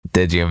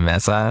Did you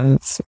miss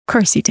us? Of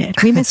course you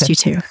did. We missed you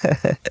too.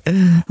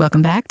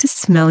 Welcome back to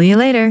Smell You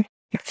Later,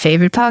 your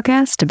favorite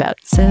podcast about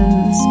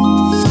scents.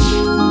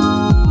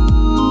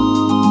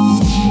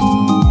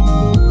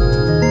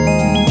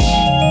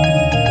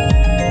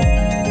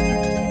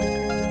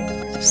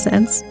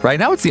 Scents. Right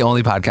now, it's the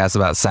only podcast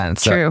about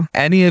scents. True. So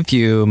any of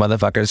you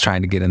motherfuckers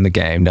trying to get in the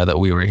game know that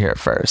we were here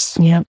first.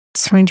 Yep.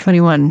 It's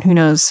 2021. Who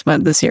knows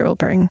what this year will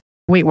bring?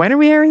 Wait, when are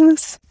we airing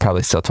this?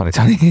 Probably still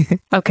 2020.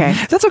 Okay.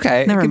 That's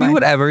okay. Never It can be mind.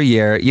 whatever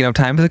year. You know,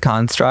 time is a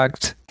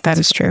construct. That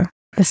is true.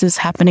 This is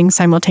happening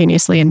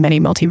simultaneously in many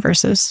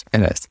multiverses.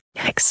 It is.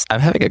 Yikes. I'm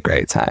having a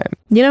great time.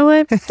 You know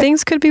what?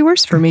 Things could be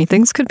worse for me.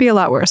 Things could be a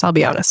lot worse. I'll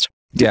be honest.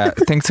 Yeah,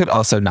 things could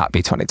also not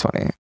be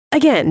 2020.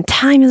 Again,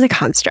 time is a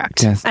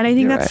construct. Yes, and I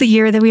think you're that's right. the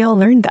year that we all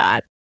learned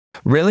that.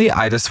 Really,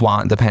 I just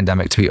want the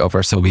pandemic to be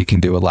over so we can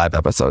do a live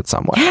episode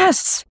somewhere.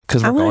 Yes.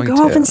 Because I we're want going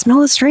to go off and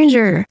smell a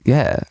stranger.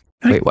 Yeah.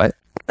 Wait, what?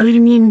 I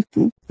mean,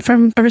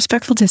 from a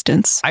respectful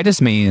distance. I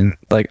just mean,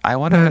 like, I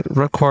want to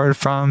record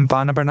from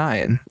Bond number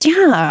 9.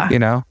 Yeah. You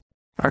know?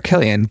 Or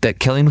Killian. That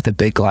Killian with the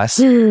big glass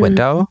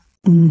window.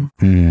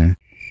 Mm.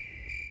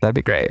 That'd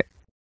be great.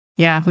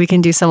 Yeah, we can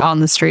do some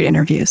on the street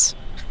interviews.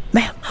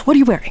 Ma'am, what are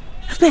you wearing?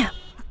 Ma'am.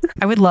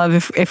 I would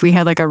love if we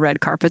had like a red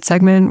carpet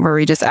segment where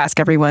we just ask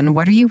everyone,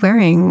 what are you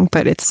wearing?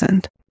 But it's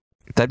scent.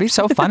 That'd be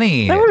so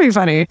funny. That would be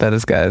funny. That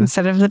is good.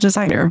 Instead of the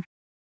designer.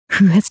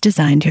 Who has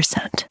designed your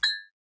scent?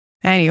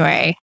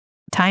 Anyway,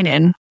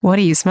 Tynan, what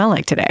do you smell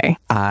like today?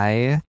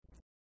 I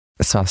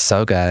smell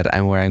so good.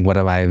 I'm wearing one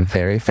of my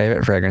very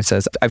favorite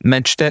fragrances. I've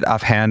mentioned it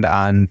offhand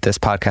on this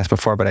podcast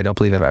before, but I don't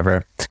believe I've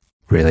ever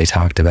really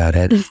talked about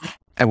it.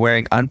 I'm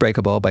wearing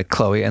Unbreakable by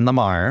Chloe and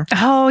Lamar.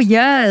 Oh,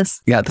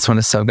 yes. Yeah, this one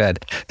is so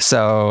good.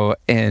 So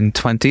in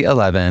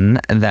 2011,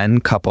 then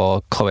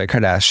couple Khloe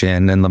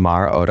Kardashian and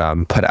Lamar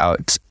Odom put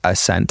out a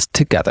scent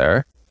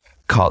together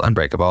called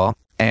Unbreakable.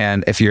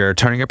 And if you're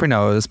turning up your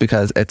nose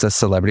because it's a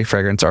celebrity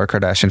fragrance or a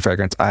Kardashian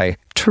fragrance, I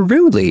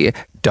truly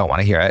don't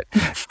want to hear it.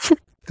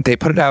 They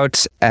put it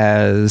out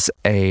as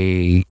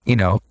a, you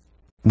know,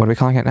 what are we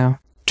calling it now?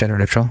 Gender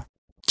neutral?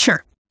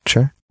 Sure.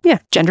 Sure. Yeah,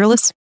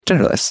 genderless.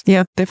 Genderless.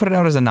 Yeah. They put it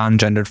out as a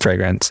non-gendered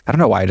fragrance. I don't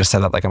know why I just said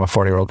that like I'm a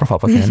 40-year-old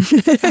Republican.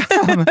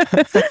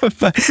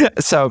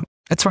 So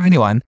it's for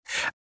anyone.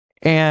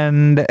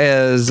 And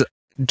as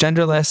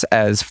genderless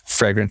as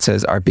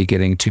fragrances are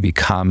beginning to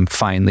become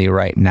finally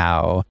right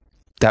now,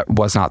 that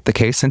was not the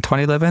case in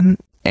 2011.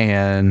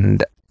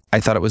 And I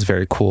thought it was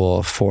very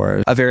cool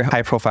for a very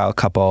high-profile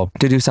couple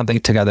to do something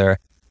together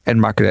and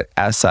market it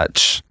as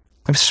such.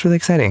 It was just really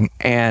exciting.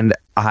 And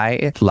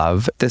I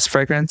love this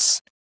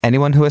fragrance.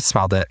 Anyone who has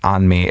smelled it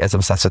on me is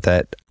obsessed with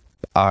it.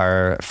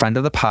 Our friend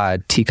of the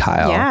pod, T.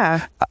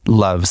 Kyle,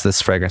 loves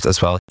this fragrance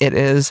as well. It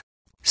is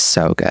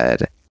so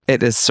good.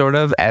 It is sort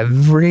of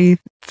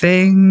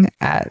everything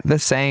at the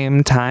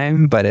same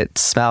time, but it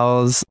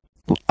smells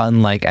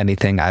unlike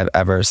anything I've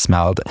ever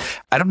smelled.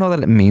 I don't know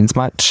that it means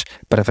much,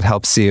 but if it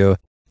helps you,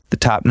 the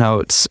top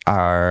notes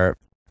are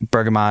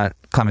bergamot,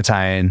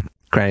 clementine,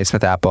 Granny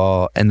Smith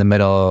apple. In the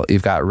middle,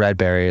 you've got red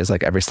berries,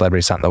 like every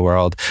celebrity scent in the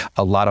world.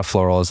 A lot of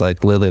florals,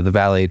 like lily of the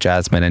valley,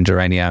 jasmine, and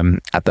geranium.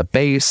 At the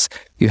base,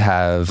 you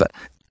have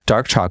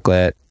dark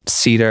chocolate,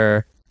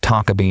 cedar,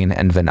 tonka bean,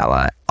 and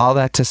vanilla. All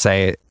that to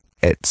say,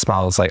 it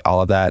smells like all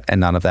of that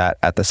and none of that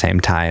at the same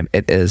time.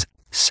 It is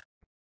so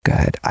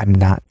good. I'm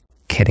not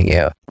kidding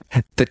you.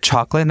 The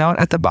chocolate note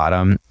at the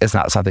bottom is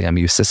not something I'm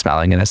used to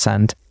smelling in a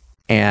scent.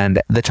 And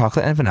the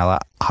chocolate and vanilla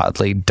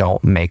oddly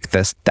don't make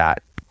this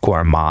that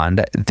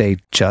gourmand. They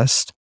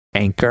just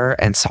anchor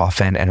and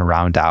soften and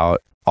round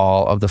out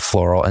all of the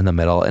floral in the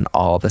middle and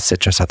all the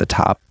citrus at the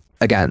top.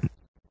 Again,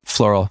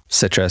 floral,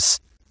 citrus,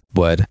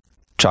 wood,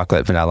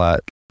 chocolate, vanilla.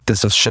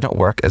 This just shouldn't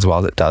work as well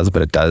as it does,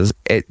 but it does.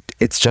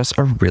 It's just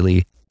a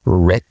really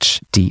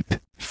rich, deep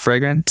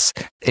fragrance.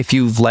 If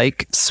you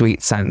like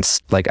sweet scents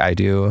like I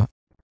do,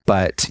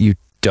 but you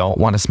don't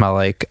want to smell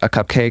like a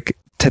cupcake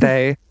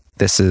today,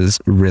 this is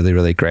really,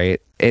 really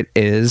great. It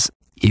is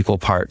equal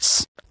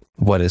parts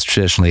what is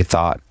traditionally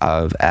thought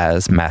of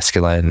as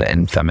masculine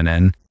and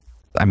feminine.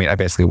 I mean, I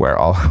basically wear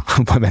all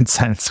women's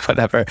scents,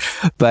 whatever.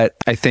 But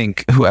I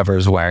think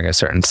whoever's wearing a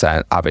certain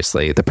scent,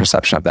 obviously the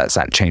perception of that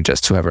scent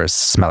changes to whoever's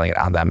smelling it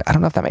on them. I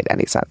don't know if that made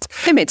any sense.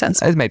 It made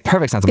sense. It made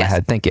perfect sense in my Yes.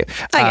 head. Thank you.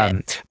 I get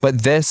it.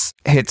 But this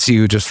hits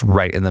you just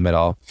right in the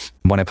middle.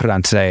 When I put it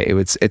on today, it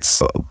was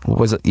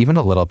even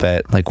a little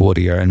bit like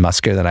woodier and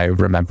muskier than I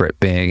remember it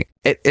being.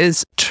 It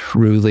is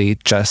truly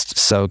just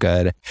so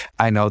good.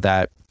 I know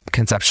that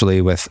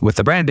conceptually with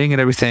the branding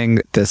and everything,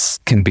 this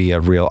can be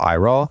a real eye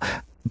roll,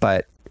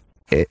 but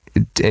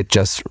it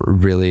just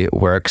really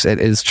works. It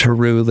is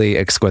truly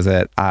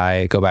exquisite.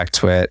 I go back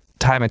to it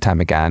time and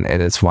time again.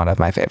 It is one of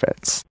my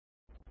favorites.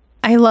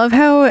 I love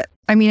how,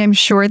 I mean, I'm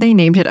sure they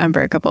named it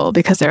Unbreakable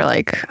because they're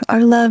like,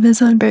 our love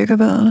is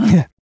unbreakable.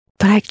 Yeah.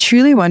 But I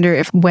truly wonder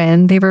if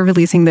when they were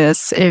releasing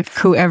this, if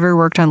whoever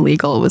worked on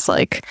legal was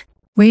like,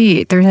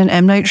 Wait, there's an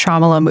M. Night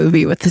Shyamalan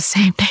movie with the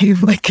same name.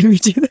 Like, can we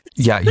do this?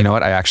 Yeah, you know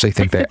what? I actually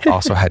think they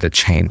also had to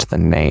change the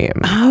name.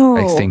 Oh.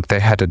 I think they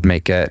had to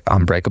make it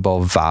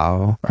Unbreakable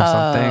Vow or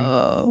something.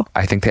 Oh.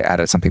 I think they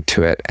added something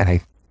to it.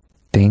 And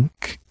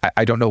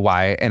I don't know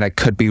why, and I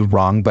could be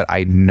wrong, but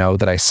I know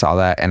that I saw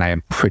that and I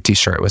am pretty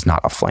sure it was not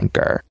a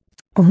flanker.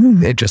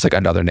 It just like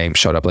another name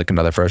showed up, like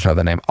another version of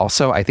the name.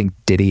 Also, I think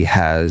Diddy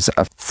has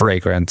a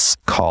fragrance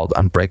called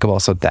Unbreakable,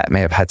 so that may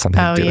have had something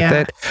to do with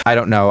it. I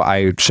don't know.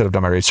 I should have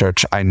done my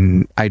research.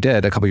 I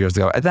did a couple years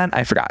ago, and then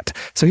I forgot.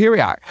 So here we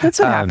are. That's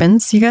what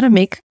happens. You got to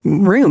make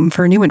room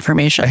for new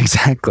information.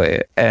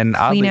 Exactly. And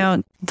clean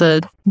out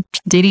the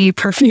Diddy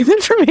perfume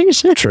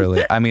information.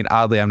 Truly. I mean,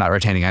 oddly, I'm not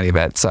retaining any of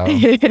it. So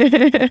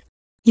you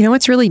know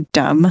what's really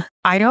dumb?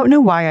 I don't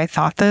know why I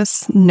thought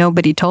this.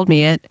 Nobody told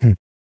me it.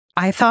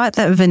 I thought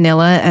that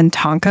vanilla and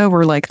tonka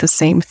were like the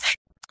same thing.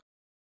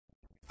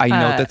 I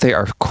know that they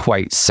are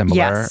quite similar.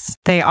 Yes,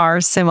 they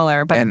are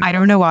similar, but I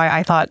don't know why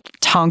I thought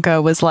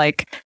tonka was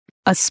like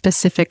a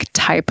specific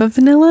type of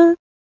vanilla,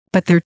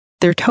 but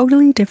they're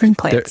totally different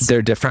plants.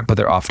 They're different, but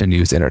they're often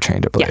used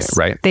interchangeably,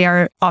 right? They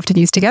are often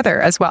used together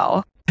as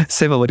well.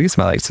 Saba, what do you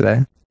smell like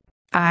today?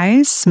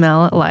 I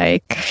smell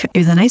like it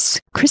was a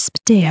nice crisp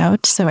day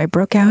out, so I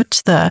broke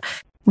out the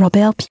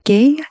Robert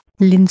Piguet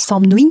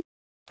L'Insomnie.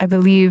 I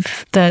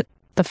believe that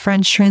the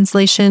French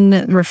translation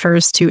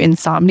refers to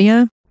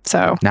insomnia.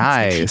 So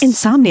nice.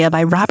 Insomnia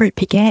by Robert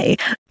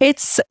Piguet.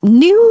 It's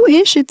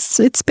new-ish.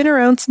 It's been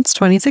around since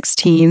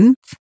 2016.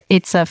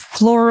 It's a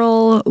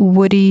floral,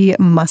 woody,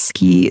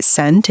 musky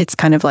scent. It's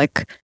kind of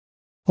like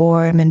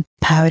warm and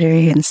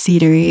powdery and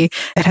cedary.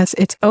 It has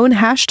its own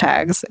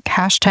hashtags.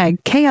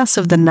 Hashtag Chaos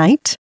of the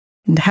Night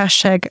and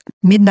hashtag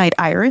Midnight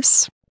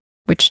Iris,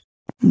 which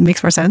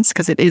makes more sense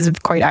because it is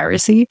quite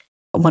irisy.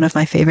 One of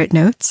my favorite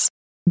notes.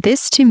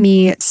 This to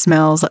me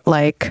smells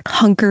like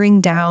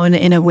hunkering down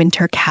in a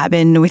winter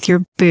cabin with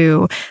your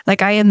boo.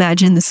 Like I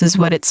imagine this is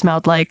what it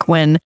smelled like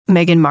when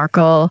Meghan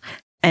Markle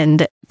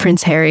and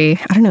Prince Harry,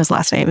 I don't know his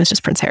last name, it's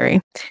just Prince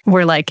Harry,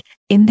 were like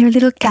in their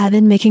little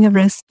cabin making a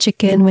roast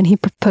chicken when he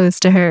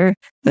proposed to her.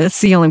 That's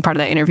the only part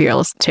of that interview I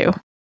listened to.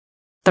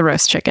 The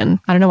roast chicken.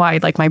 I don't know why,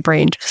 like my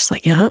brain just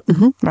like,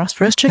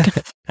 roast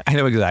chicken. I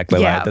know exactly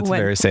why. That's a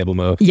very Sable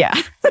move. Yeah.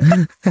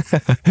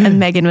 And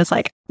Meghan was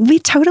like, we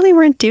totally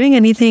weren't doing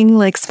anything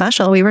like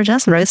special. We were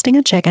just roasting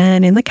a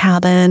chicken in the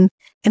cabin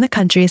in the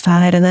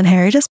countryside. And then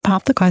Harry just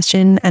popped the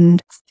question.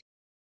 And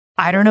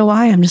I don't know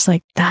why. I'm just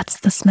like, that's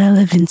the smell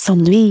of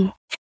insomnie.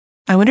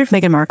 I wonder if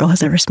Meghan Markle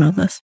has ever smelled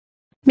this.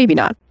 Maybe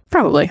not.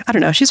 Probably. I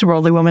don't know. She's a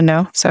worldly woman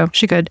now, so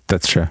she could.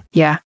 That's true.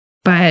 Yeah.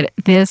 But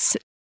this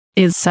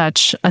is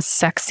such a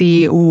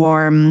sexy,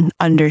 warm,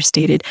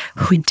 understated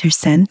winter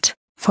scent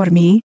for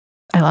me.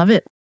 I love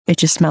it. It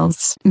just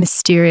smells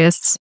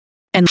mysterious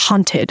and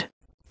haunted.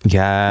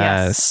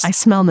 Yes. I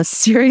smell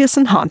mysterious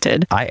and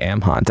haunted. I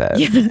am haunted.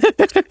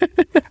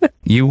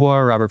 You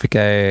wore Robert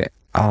Piguet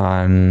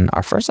on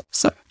our first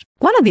episode.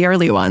 One of the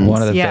early ones.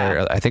 One of the very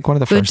early, I think one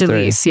of the first Eau de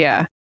three. Lys,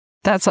 yeah.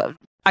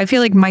 I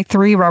feel like my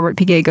three Robert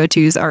Piguet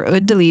go-tos are Eau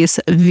de Lys,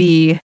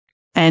 Vie,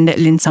 and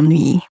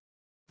L'Insomnie.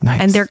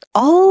 Nice. And they're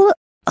all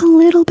a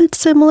little bit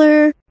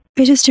similar.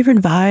 They're just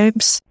different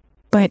vibes.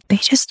 But they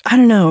just, I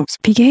don't know,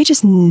 Piguet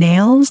just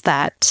nails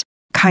that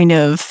kind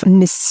of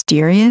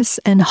mysterious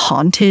and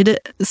haunted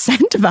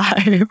scent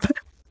vibe.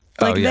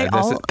 Like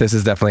this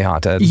is definitely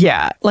haunted.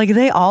 Yeah, like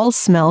they all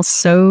smell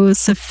so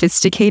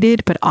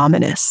sophisticated but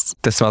ominous.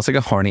 This smells like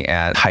a horny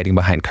ant hiding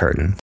behind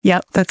curtain.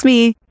 Yep, that's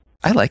me.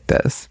 I like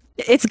this.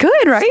 It's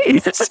good,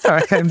 right?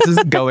 Sorry, I'm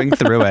just going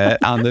through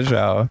it on the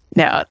show.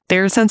 No,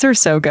 their scents are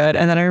so good.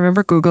 And then I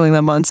remember Googling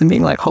them once and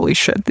being like, holy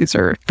shit, these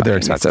are they're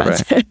expensive,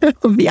 right?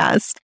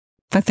 Yes.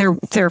 But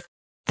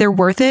they're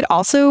worth it.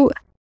 Also,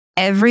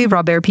 every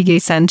Robert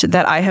Piguet scent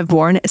that I have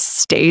worn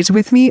stays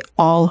with me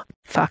all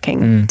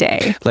fucking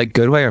day. Like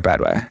good way or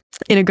bad way?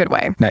 In a good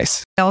way.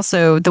 Nice.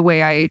 Also, the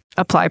way I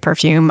apply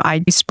perfume,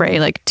 I spray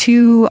like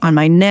 2 on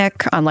my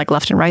neck, on like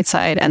left and right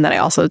side, and then I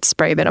also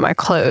spray a bit on my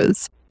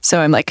clothes. So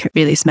I'm like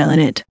really smelling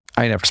it.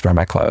 I never spray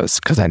my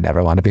clothes because I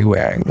never want to be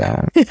wearing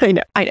them.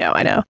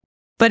 I know.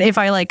 But if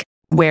I like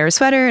wear a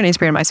sweater and I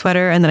spray on my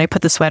sweater and then I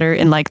put the sweater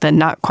in like the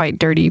not quite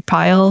dirty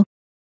pile,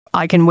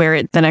 I can wear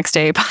it the next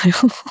day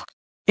pile.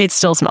 It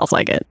still smells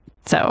like it.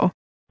 So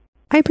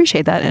I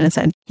appreciate that in a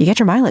sense. You get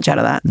your mileage out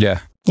of that.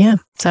 Yeah. Yeah.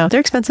 So they're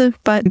expensive,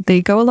 but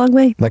they go a long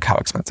way. Like how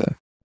expensive?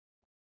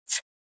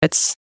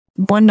 It's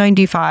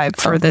 $195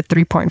 for the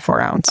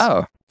 3.4 ounce.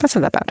 Oh, that's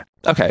not that bad.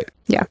 Okay.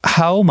 Yeah.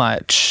 How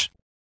much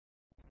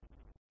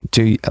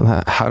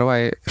how do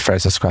I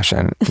phrase this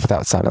question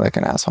without sounding like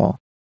an asshole?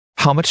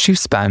 How much do you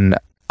spend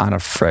on a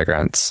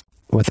fragrance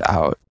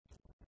without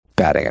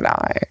batting an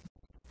eye?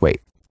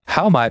 Wait,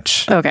 how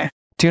much? Okay.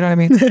 Do you know what I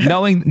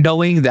mean?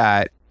 knowing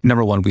that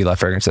number one, we love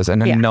fragrances,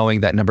 and then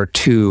knowing that number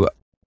two,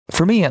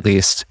 for me at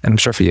least, and I'm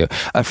sure for you,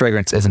 a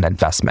fragrance is an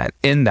investment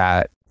in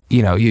that,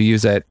 you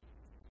use it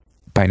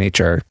by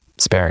nature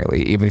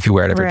sparingly. Even if you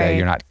wear it every day,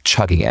 you're not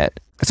chugging it.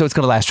 So it's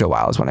going to last you a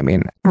while is what I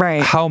mean.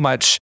 Right. How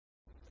much,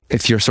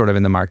 if you're sort of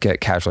in the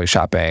market casually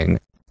shopping,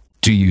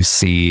 do you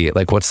see?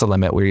 Like, what's the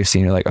limit where you see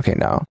and you're like, okay,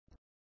 no.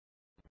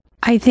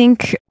 I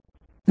think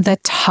the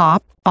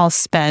top I'll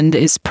spend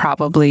is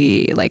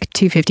probably like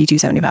 $250,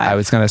 $275. I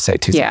was going to say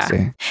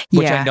 $260,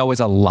 which I know is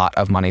a lot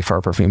of money for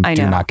a perfume.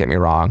 Do not get me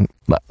wrong.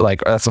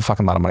 Like, that's a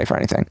fucking lot of money for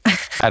anything.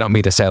 I don't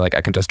mean to say like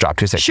I can just drop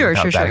 $260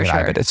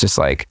 sure. but it's just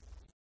like,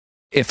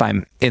 if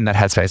I'm in that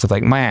headspace of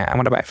like, man, I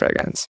want to buy a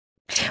fragrance.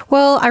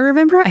 Well, I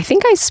remember, I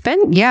think I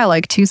spent,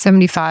 like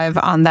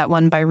 $275 on that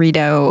one by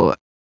Rideau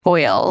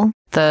oil,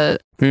 the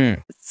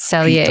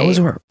Cellier. Those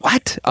were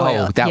what?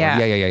 Oil. Oh, that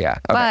one. Yeah. Okay.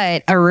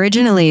 But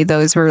originally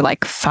those were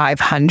like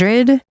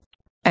 $500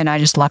 and I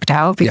just lucked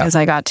out because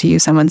I got to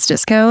use someone's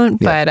discount.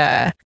 But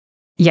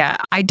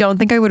I don't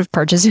think I would have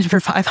purchased it for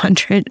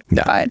 $500.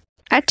 No. But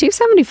at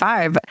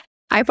 $275,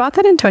 I bought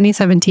that in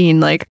 2017.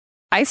 Like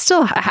it's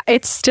still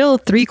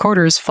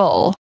 3/4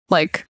 full,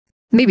 like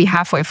maybe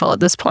halfway full at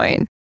this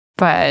point.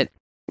 But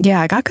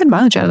yeah, I got good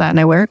mileage out of that and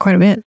I wear it quite a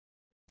bit.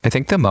 I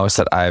think the most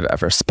that I've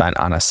ever spent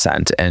on a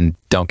scent, and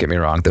don't get me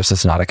wrong, this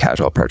is not a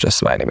casual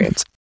purchase by any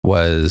means,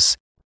 was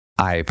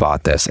I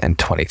bought this in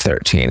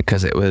 2013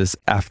 because it was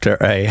after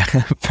a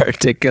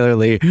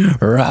particularly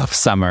rough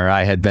summer.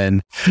 I had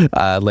been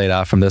laid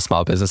off from the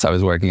small business I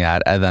was working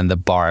at, and then the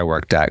bar I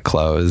worked at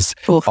closed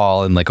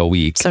all in like a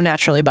week. So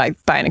naturally buy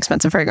an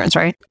expensive fragrance,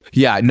 right?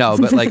 Yeah, no,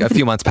 but like a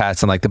few months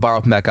passed and like the bar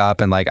opened back up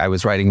and like I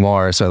was writing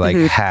more. So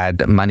I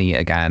had money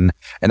again.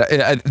 And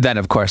then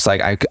of course,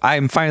 like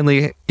I'm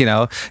finally,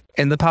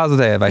 in the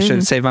positive, I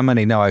should save my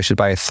money. No, I should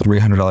buy a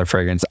 $300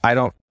 fragrance. I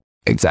don't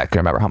exactly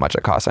remember how much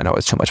it cost. I know it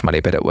was too much money,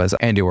 but it was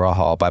Andy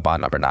Warhol by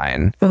Bond No.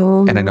 9.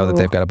 Oh. And I know that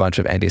they've got a bunch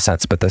of Andy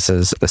scents, but this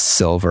is the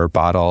silver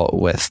bottle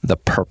with the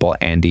purple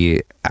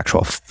Andy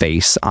actual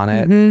face on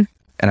it.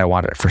 And I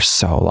wanted it for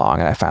so long,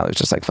 and I finally was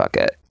just like, fuck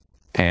it.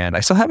 And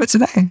I still have it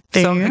today.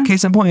 So in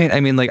case in point, I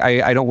mean, like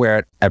I don't wear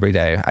it every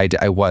day.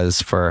 I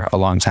was for a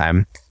long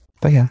time.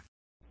 But yeah.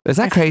 Is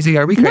that crazy?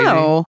 Are we crazy?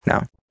 No.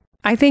 No.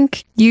 I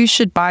think you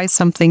should buy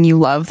something you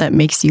love that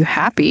makes you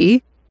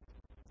happy.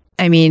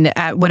 I mean,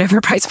 at whatever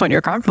price point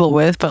you're comfortable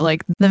with, but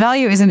like the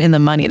value isn't in the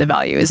money. The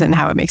value is in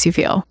how it makes you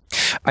feel.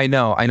 I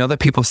know that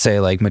people say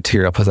like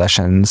material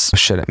possessions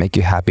shouldn't make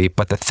you happy,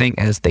 but the thing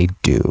is they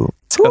do.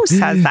 Who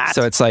says that?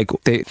 So it's like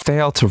they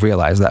fail to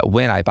realize that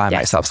when I buy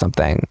myself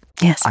something,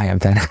 I am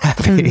then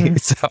happy.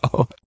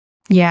 So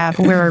yeah,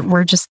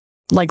 we're just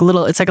like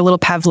it's like a little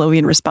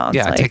Pavlovian response.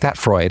 Yeah, like, take that,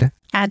 Freud.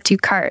 Add to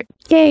cart.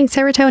 Yay,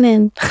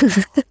 serotonin.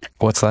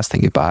 What's the last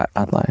thing you bought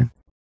online?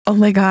 Oh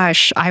my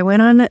gosh. I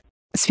went on,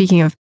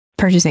 speaking of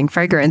purchasing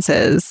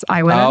fragrances,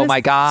 I went on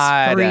my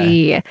God.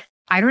 spree.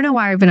 I don't know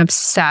why I've been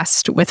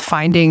obsessed with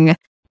finding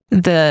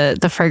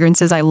the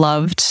fragrances I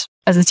loved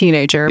as a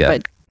teenager,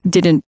 but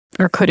didn't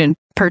or couldn't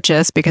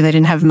purchase because I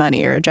didn't have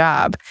money or a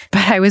job.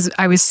 But I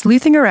was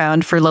sleuthing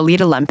around for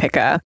Lolita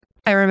Lempicka.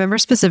 I remember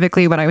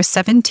specifically when I was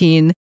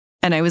 17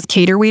 and I was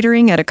cater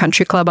waitering at a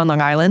country club on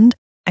Long Island.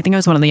 I think I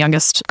was one of the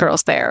youngest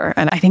girls there.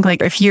 And I think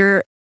like if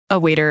you're a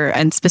waiter,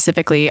 and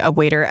specifically a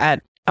waiter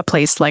at a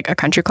place like a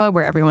country club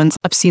where everyone's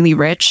obscenely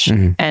rich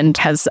and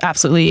has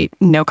absolutely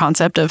no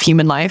concept of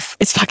human life,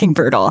 it's fucking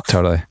brutal.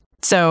 Totally.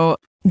 So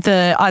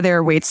the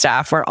other wait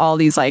staff were all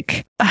these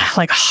like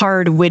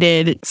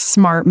hard-witted,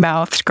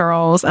 smart-mouthed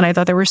girls. And I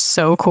thought they were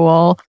so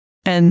cool.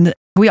 And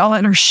we all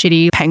had our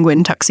shitty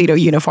penguin tuxedo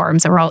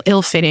uniforms that were all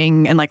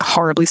ill-fitting and like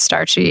horribly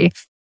starchy.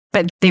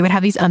 But they would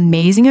have these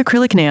amazing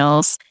acrylic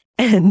nails.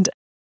 And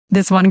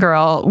this one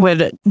girl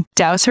would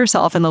douse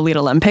herself in Lolita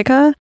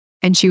Lempicka.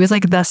 And she was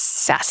like the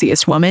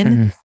sassiest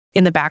woman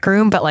in the back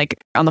room, but like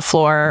on the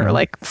floor or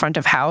like front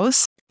of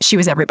house, she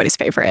was everybody's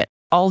favorite.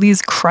 All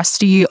these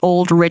crusty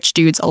old rich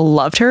dudes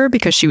loved her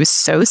because she was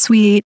so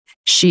sweet.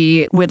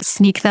 She would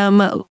sneak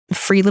them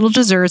free little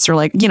desserts or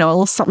like, a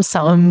little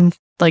something,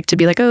 like to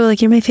be like, oh,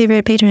 like you're my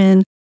favorite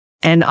patron.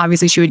 And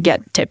obviously she would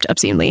get tipped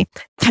obscenely.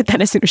 But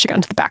then as soon as she got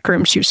into the back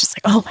room, she was just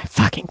like, oh my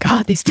fucking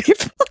God, these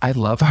people. I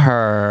love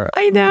her.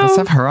 I know. Let's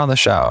have her on the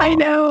show. I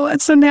know. And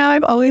so now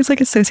I've always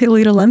like associated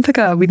Lolita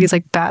Lempicka with these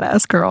like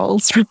badass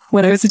girls from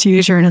when I was a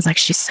teenager. And I was like,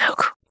 she's so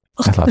cool.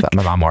 I love that.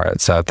 My mom wore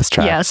it. So this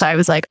track. Yeah. So I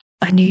was like,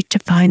 I need to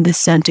find this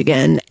scent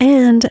again.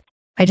 And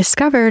I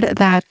discovered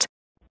that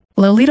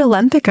Lolita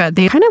Lempicka,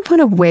 they kind of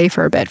went away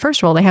for a bit.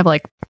 First of all, they have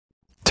like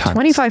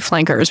 25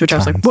 flankers, which I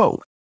was like,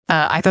 whoa.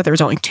 I thought there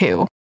was only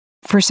 2.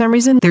 For some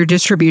reason, their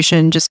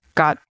distribution just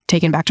got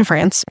taken back to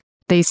France.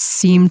 They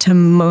seem to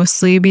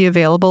mostly be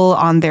available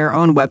on their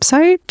own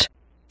website.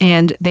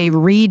 And they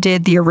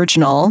redid the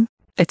original.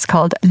 It's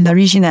called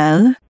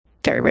L'Original.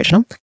 Very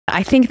original.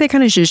 I think they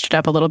kind of zhuzhed it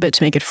up a little bit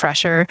to make it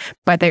fresher.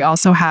 But they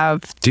also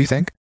have... Do you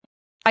think?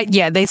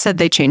 Yeah, they said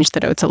they changed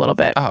the notes a little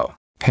bit. Oh,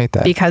 hate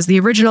that. Because the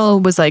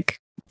original was like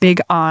big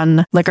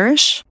on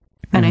licorice.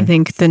 And I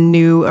think the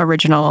new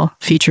original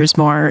features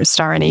more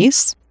star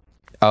anise.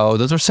 Oh,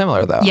 those are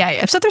similar though.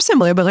 Yeah. So they're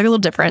similar, but like a little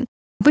different,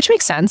 which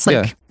makes sense.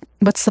 Like,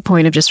 what's the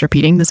point of just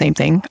repeating the same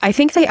thing? I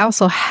think they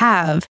also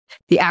have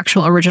the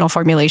actual original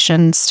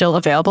formulation still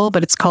available,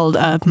 but it's called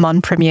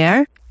Mon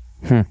Premier,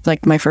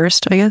 like my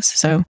first, I guess.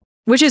 So,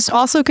 which is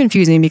also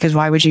confusing because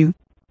why would you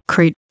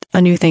create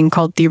a new thing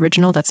called the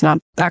original that's not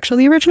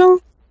actually the original.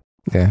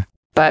 Yeah.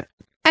 But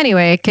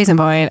anyway, case in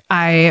point,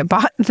 I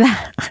bought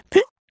that.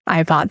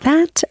 I bought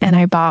that, and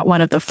I bought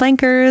one of the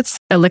flankers,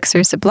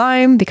 Elixir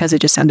Sublime, because it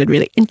just sounded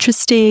really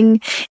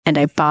interesting. And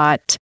I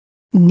bought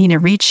Nina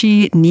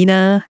Ricci.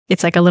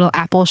 It's like a little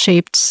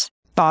apple-shaped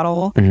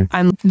bottle.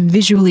 I'm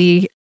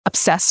visually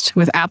obsessed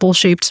with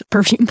apple-shaped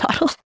perfume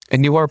bottle.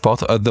 And you wore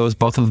both of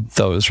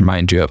those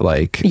remind you of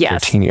like your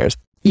teen years.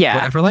 Yeah.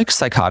 Whatever like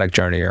psychotic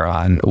journey you're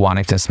on,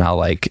 wanting to smell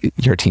like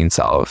your teen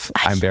self,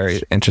 I'm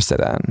very interested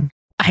in.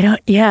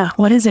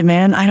 What is it,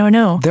 man? I don't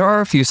know. There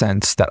are a few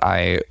scents that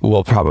I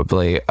will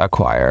probably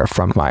acquire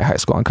from my high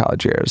school and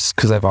college years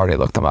because I've already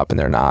looked them up and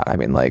they're not. I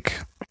mean, like,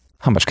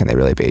 how much can they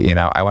really be? You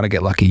know, I want to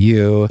get Lucky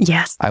You.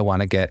 Yes. I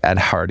want to get Ed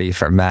Hardy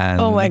for men.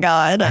 Oh my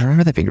God. I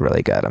remember that being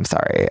really good. I'm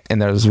sorry.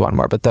 And there's one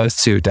more, but those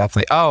two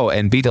definitely. Oh,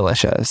 and Be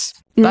Delicious.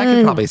 I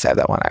could probably say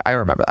that one. I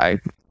remember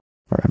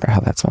how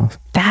that smells.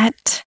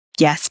 That,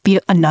 yes. Be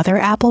another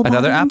apple bottom.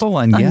 Another apple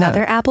one, yeah.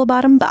 Another apple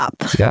bottom bop.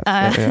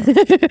 Yeah.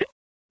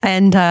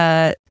 And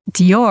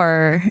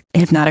Dior,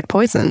 Hypnotic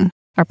Poison.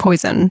 Or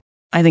Poison.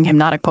 I think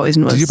Hypnotic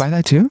Poison was... Did you buy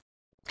that too?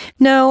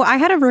 No, I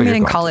had a roommate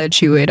in college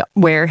who would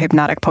wear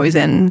Hypnotic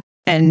Poison.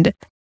 And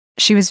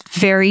she was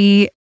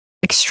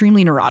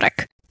extremely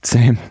neurotic.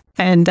 Same.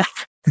 And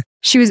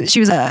she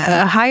was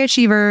a high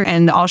achiever,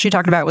 and all she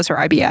talked about was her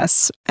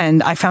IBS.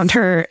 And I found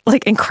her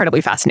like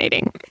incredibly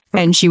fascinating.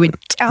 And she would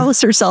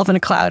douse herself in a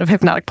cloud of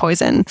Hypnotic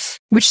Poison,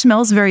 which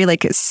smells very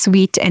like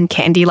sweet and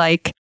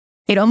candy-like.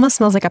 It almost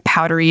smells like a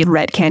powdery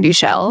red candy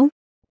shell.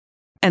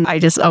 And I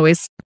just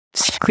always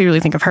clearly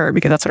think of her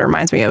because that's what it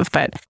reminds me of.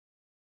 But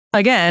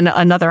again,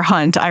 another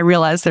hunt. I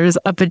realized there's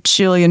a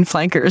bajillion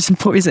flankers in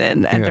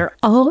Poison, and they're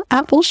all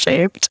apple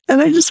shaped.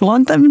 And I just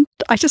want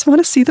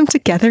to see them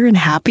together and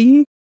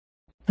happy.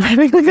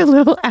 Having like a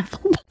little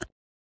apple.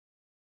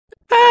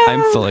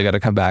 I'm fully going to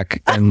come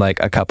back in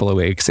like a couple of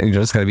weeks and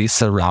you're just going to be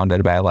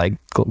surrounded by like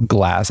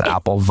glass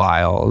apple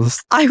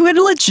vials. I would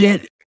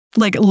legit,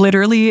 like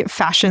literally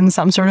fashion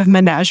some sort of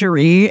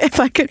menagerie if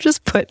I could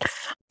just put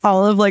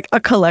all of like a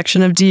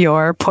collection of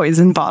Dior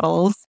Poison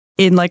bottles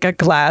in like a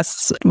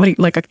glass,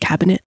 like a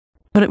cabinet.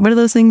 What are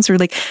those things? Or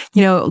like,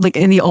 you know, like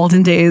in the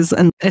olden days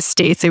and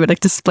estates, they would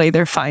like display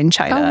their fine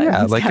china. Oh,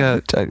 yeah, like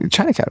a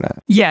china cabinet.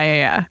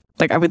 Yeah.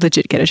 Like I would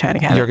legit get a china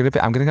cabinet.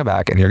 I'm gonna go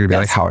back and you're gonna be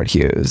like Howard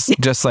Hughes,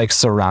 just like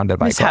surrounded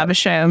by Miss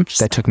Havisham.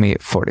 That took me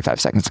 45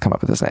 seconds to come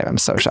up with his name. I'm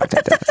so shocked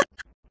I did it.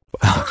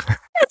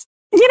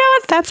 You know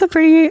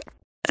what?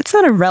 It's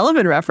not a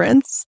relevant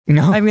reference.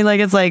 No. I mean,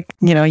 like, it's like,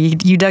 you know,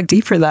 you dug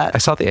deep for that. I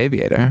saw The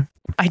Aviator.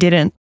 I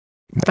didn't.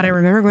 But I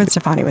remember Gwen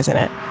Stefani was in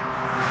it.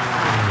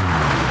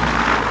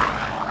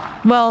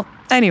 Well,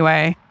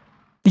 anyway,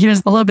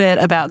 here's a little bit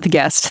about the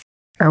guest,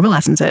 Herbal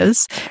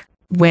Essences.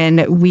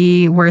 When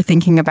we were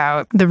thinking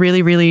about the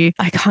really, really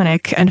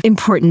iconic and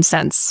important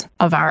sense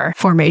of our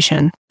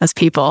formation as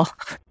people,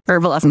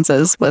 Herbal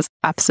Essences was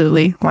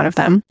absolutely one of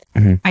them.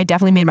 Mm-hmm. I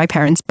definitely made my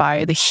parents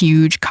buy the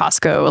huge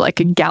Costco, like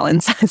a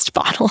gallon-sized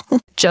bottle,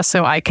 just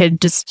so I could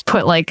just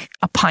put like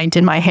a pint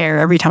in my hair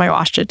every time I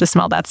washed it to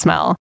smell that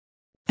smell.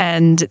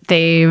 And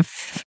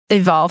they've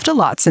evolved a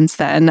lot since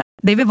then.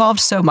 They've evolved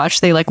so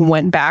much, they like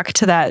went back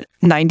to that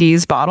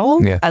 90s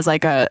bottle as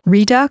like a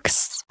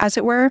redux, as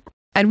it were.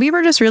 And we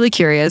were just really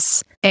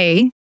curious,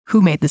 A,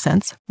 who made the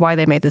scents, why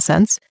they made the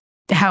scents,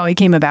 how it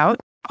came about,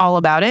 all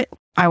about it.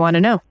 I want to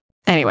know.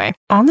 Anyway,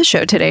 on the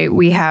show today,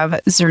 we have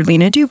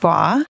Zerlina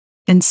Dubois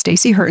and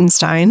Stacey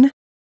Hertenstein,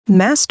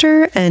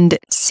 master and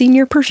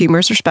senior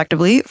perfumers,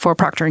 respectively, for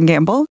Procter &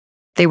 Gamble.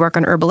 They work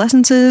on Herbal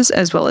Essences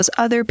as well as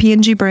other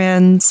P&G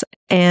brands,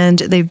 and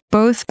they've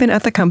both been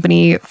at the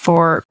company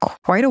for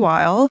quite a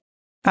while.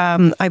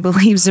 I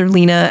believe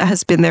Zerlina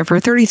has been there for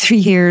 33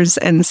 years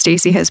and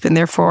Stacey has been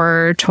there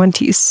for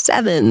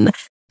 27.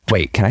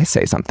 Wait, can I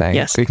say something?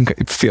 Yes. You can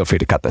feel free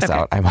to cut this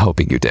out. I'm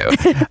hoping you do.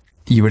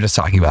 You were just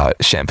talking about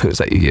shampoos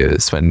that you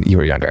used when you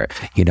were younger.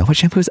 You know what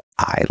shampoos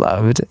I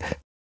loved?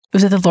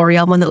 Was it the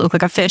L'Oreal one that looked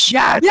like a fish?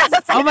 Yes.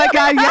 Oh my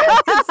God,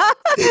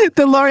 yes.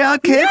 The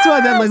L'Oreal Kids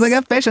one that looked like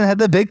a fish and had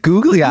the big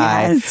googly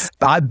eyes.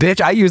 Bitch,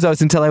 I used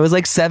those until I was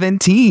like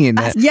 17.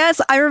 Yes,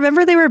 I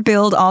remember they were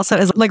billed also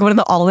as like one of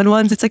the all-in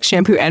ones. It's like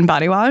shampoo and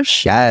body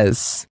wash.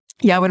 Yes.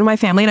 Yeah, when my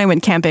family and I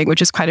went camping,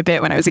 which is quite a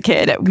bit when I was a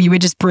kid, we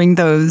would just bring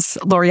those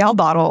L'Oreal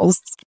bottles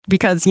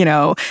because, you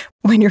know,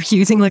 when you're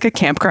using like a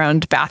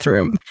campground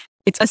bathroom,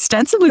 it's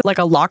ostensibly like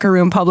a locker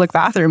room public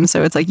bathroom.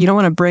 So it's like, you don't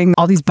want to bring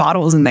all these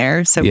bottles in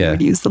there. So we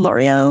would use the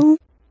L'Oreal.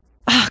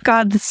 Oh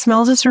God, the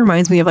smell just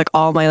reminds me of like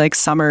all my like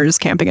summers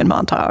camping in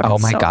Montauk. Oh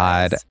my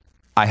God. Nice.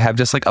 I have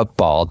just like a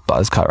bald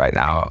buzz cut right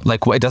now.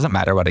 Like it doesn't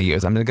matter what I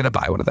use. I'm going to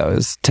buy one of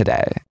those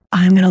today.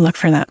 I'm going to look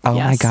for that. Oh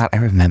my God. I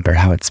remember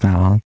how it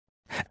smelled.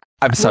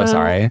 I'm so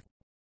sorry.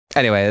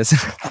 Anyways.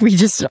 We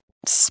just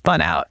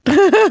spun out.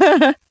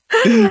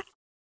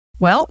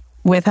 Well,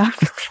 without...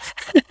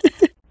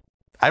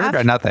 I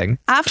regret nothing.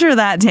 After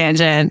that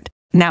tangent,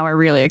 now we're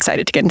really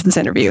excited to get into this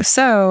interview.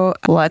 So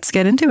let's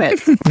get into it.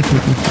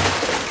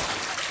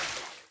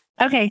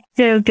 Okay,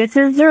 so this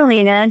is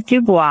Zerlina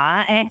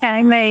Dubois, and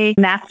I'm a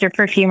master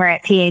perfumer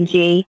at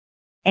P&G.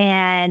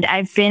 And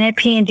I've been at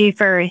P&G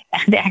for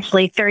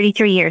actually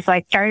 33 years. So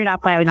I started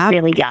off when I was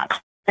really young.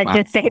 Let's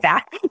just say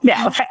that.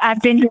 No, I've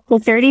been here for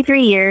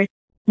 33 years.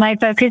 My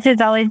focus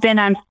has always been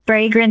on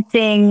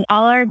fragrancing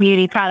all our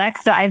beauty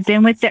products. So I've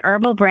been with the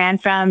Herbal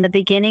brand from the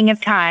beginning of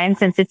time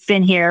since it's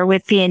been here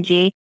with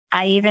P&G.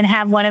 I even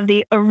have one of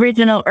the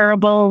original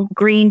Herbal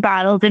green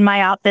bottles in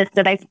my office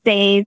that I've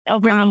saved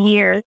over the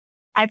years.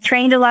 I've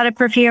trained a lot of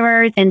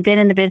perfumers and been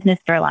in the business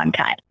for a long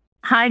time.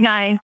 Hi,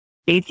 guys.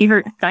 Stacey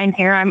Hertzstein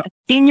here. I'm a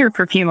senior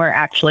perfumer,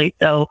 actually,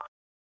 so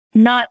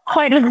not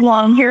quite as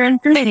long here in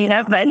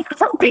Pasadena, but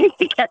hoping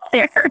to get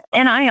there.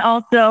 And I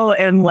also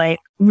am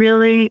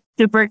really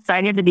super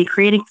excited to be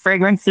creating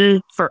fragrances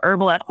for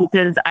herbal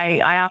essences. I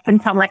often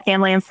tell my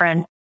family and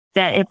friends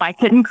that if I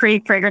couldn't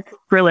create fragrances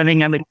for a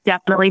living, I would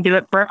definitely do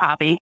it for a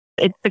hobby.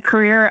 It's the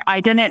career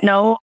I didn't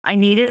know I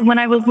needed when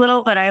I was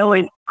little, but I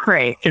always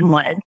craved and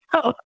wanted.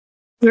 So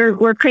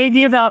we're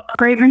crazy about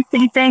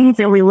fragrancing things,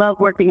 and we love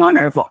working on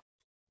herbal.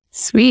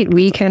 Sweet.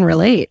 We can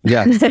relate.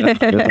 Yeah,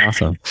 that's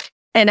awesome.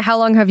 And how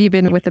long have you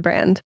been with the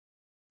brand?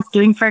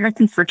 Doing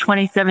fragrances for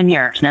 27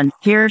 years. And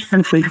here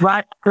since we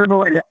brought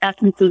herbal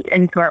essences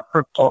into our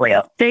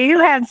portfolio. So you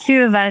have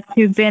two of us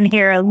who've been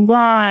here a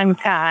long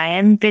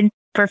time, been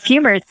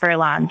perfumers for a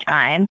long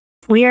time.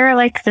 We are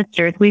like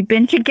sisters. We've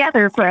been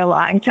together for a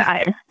long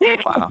time.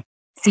 Wow.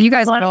 So you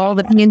guys got all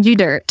the P&G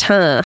dirt,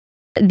 huh?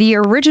 The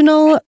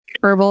original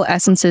Herbal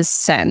Essences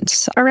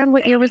scent. Around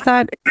what year was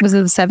that? Was it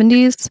the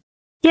 70s?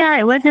 Yeah,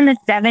 it was in the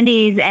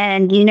 70s.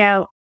 And,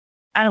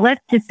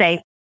 let's just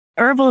say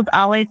Herbal's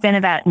always been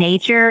about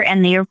nature,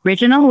 and the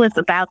original was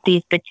about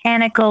these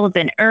botanicals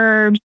and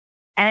herbs.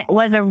 And it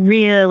was a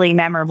really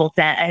memorable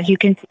scent. As you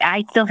can see,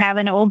 I still have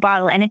an old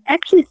bottle, and it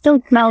actually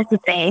still smells the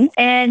same.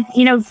 And,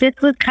 this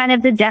was kind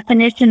of the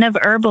definition of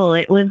herbal.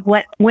 It was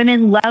what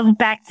women loved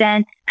back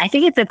then. I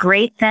think it's a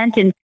great scent,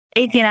 and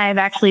Stacey and I have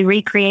actually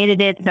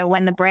recreated it. So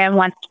when the brand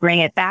wants to bring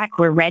it back,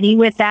 we're ready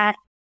with that.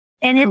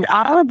 And it's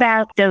all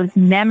about those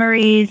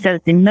memories, those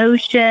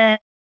emotions.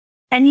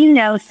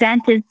 And,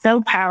 scent is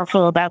so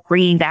powerful about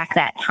bringing back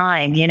that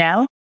time,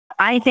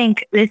 I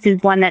think this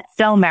is one that's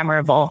so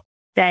memorable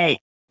that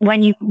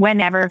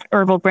whenever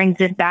Herbal brings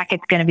this back,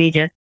 it's going to be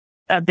just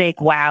a big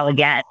wow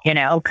again,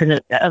 because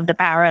of the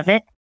power of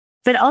it.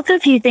 But also,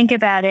 if you think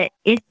about it,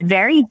 it's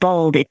very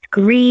bold. It's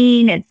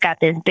green. It's got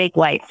this big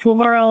white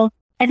floral.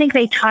 I think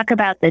they talk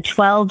about the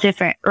 12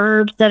 different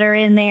herbs that are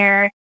in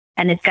there.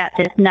 And it's got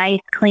this nice,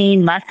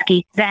 clean,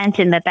 musky scent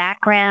in the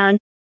background.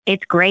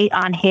 It's great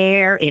on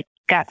hair. It's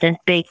got this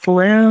big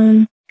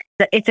bloom.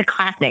 It's a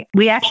classic.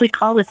 We actually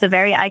call this a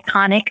very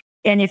iconic.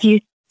 And if you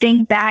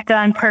think back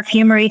on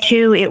perfumery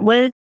too, it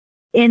was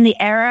in the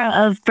era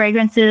of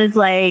fragrances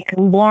like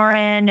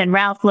Lauren and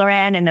Ralph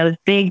Lauren and those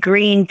big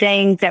green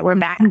things that were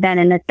back then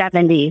in the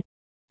 70s.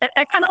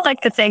 I kind of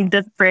like to think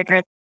this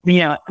fragrance,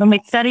 when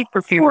we study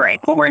perfumery,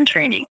 when we're in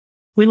training,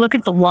 we look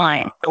at the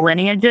line, the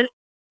lineages,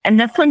 and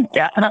this one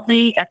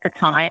definitely at the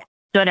time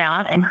stood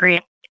out and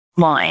created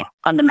a line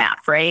on the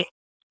map, right?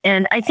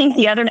 And I think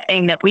the other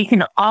thing that we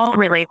can all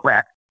relate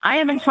with, I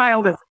am a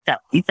child of the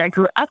 70s. I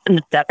grew up in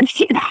the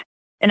 70s,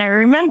 and I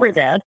remember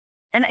that.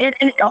 And it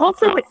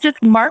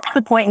just marks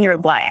the point in your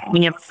life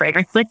when you have a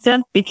fragrance like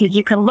this, because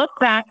you can look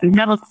back and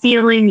have a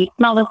feeling, you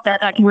smell the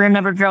scent. I can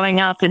remember growing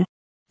up and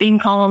being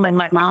home and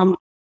my mom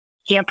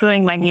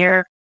shampooing my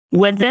hair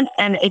with it,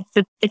 and it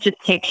just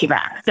takes you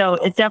back. So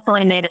it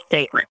definitely made a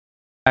statement.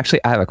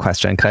 Actually, I have a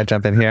question. Can I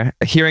jump in here?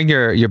 Hearing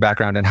your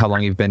background and how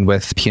long you've been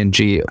with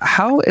P&G,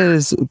 how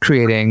is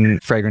creating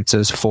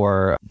fragrances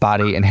for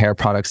body and hair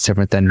products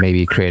different than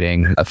maybe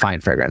creating a fine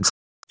fragrance?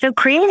 So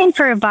creating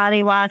for a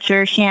body wash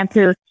or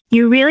shampoo,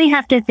 you really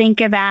have to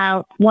think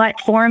about what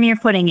form you're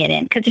putting it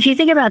in. Because if you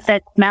think about the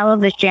smell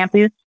of the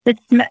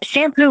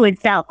shampoo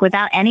itself,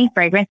 without any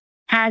fragrance,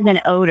 has an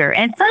odor.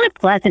 And it's not a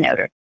pleasant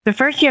odor. So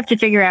first you have to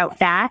figure out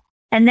that.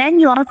 And then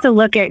you also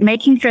look at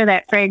making sure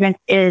that fragrance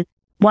is,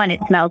 one, it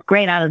smells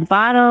great out of the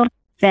bottle.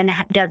 Then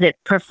does it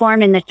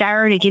perform in the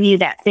shower to give you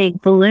that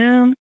big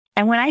bloom?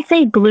 And when I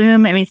say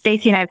bloom, I mean,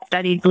 Stacey and I have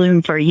studied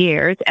bloom for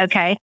years.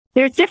 Okay.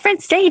 There's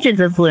different stages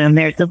of bloom.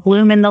 There's the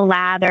bloom in the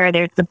lather.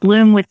 There's the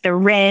bloom with the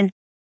rinse.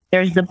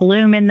 There's the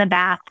bloom in the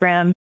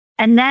bathroom.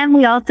 And then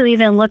we also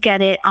even look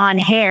at it on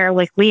hair.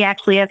 Like we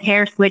actually have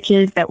hair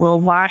switches that will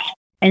wash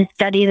and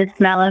study the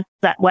smell of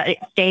what it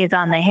stays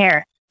on the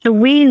hair. So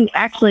we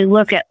actually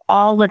look at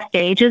all the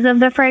stages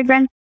of the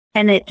fragrance,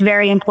 and it's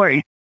very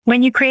important.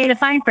 When you create a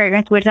fine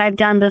fragrance, which I've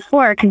done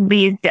before, because we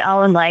used to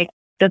own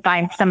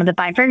some of the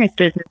fine fragrance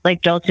business,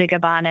 like Dolce &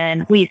 Gabbana,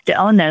 and we used to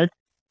own those.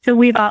 So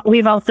we've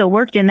also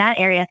worked in that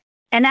area,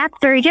 and that's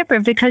very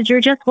different because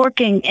you're just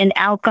working in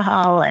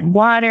alcohol and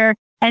water,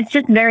 and it's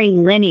just very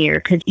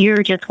linear because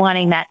you're just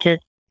wanting that to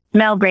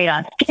smell great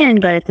on skin,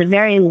 but it's a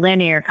very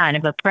linear kind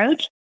of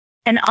approach.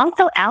 And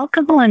also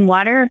alcohol and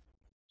water,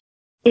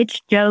 it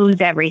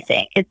shows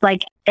everything. It's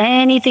like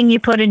anything you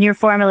put in your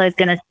formula is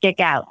going to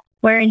stick out.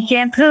 Where in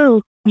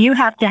shampoo, you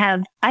have to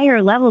have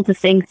higher levels of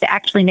things to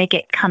actually make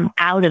it come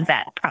out of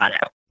that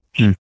product.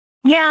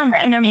 Yeah.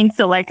 And I mean,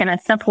 so like in a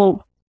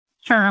simple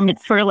term,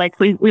 it's sort of like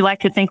we like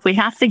to think we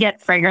have to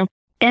get fragrance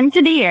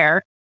into the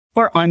air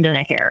or onto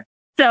the hair.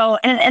 So,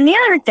 and the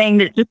other thing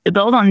that just to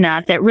build on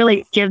that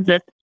really gives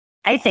us,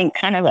 I think,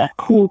 kind of a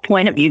cool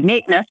point of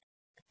uniqueness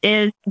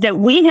is that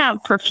we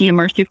have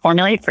perfumers who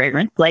formulate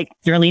fragrance, like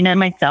Zerlina and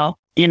myself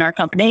in our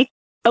company,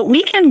 but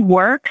we can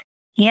work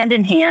hand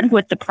in hand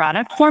with the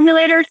product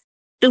formulators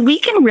so we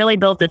can really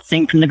build this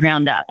thing from the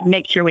ground up,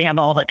 make sure we have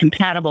all the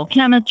compatible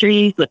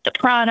chemistries with the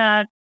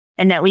product,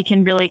 and that we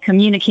can really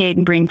communicate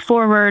and bring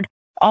forward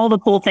all the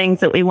cool things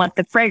that we want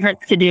the fragrance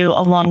to do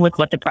along with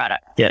what the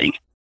product's doing.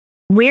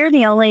 We're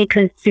the only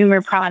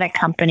consumer product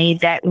company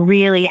that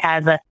really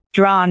has a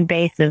strong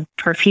base of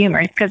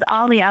perfumers, because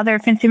all the other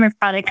consumer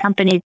product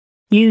companies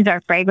use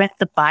our fragrance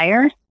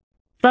suppliers,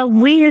 but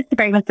we use the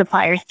fragrance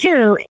suppliers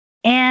too.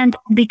 And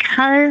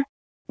because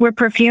we're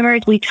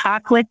perfumers, we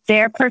talk with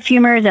their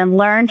perfumers and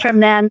learn from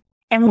them.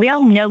 And we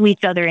all know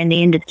each other in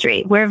the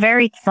industry. We're a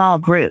very small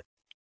group.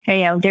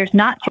 There's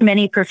not too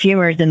many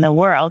perfumers in the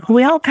world.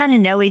 We all kind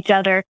of know each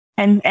other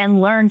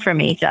and learn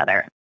from each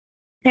other.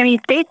 I mean,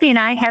 Stacey and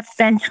I have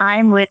spent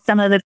time with some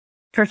of the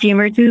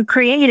perfumers who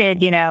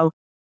created,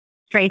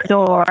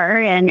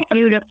 Trésor and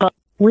Beautiful.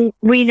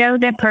 We know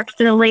them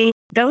personally.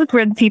 Those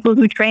were the people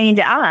who trained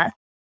us.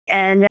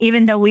 And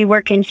even though we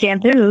work in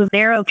shampoo,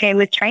 they're okay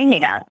with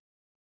training us.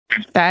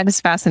 That is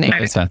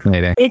fascinating. It's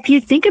fascinating. If you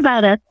think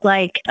about us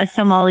like a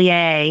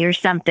sommelier or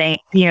something,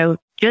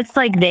 just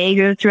like they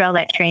go through all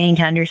that training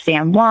to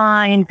understand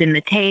wines and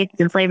the tastes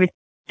and flavors,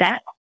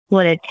 that's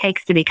what it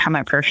takes to become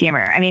a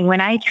perfumer. I mean,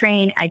 when I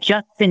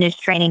just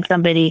finished training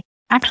somebody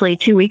actually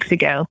 2 weeks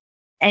ago,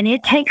 and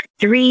it takes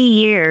 3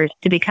 years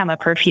to become a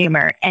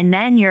perfumer. And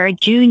then you're a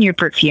junior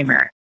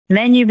perfumer. And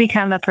then you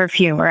become a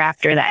perfumer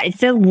after that.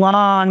 It's a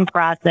long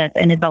process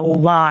and it's a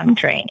long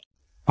training.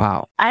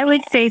 Wow. I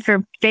would say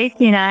for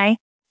Stacey and I,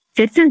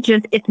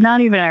 it's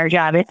not even our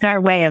job. It's our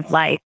way of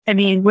life. I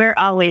mean, we're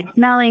always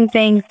smelling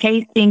things,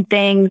 tasting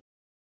things.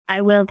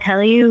 I will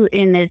tell you,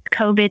 in this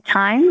COVID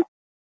time,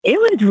 it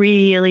was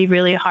really,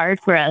 really hard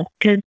for us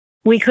because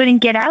we couldn't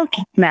get out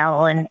to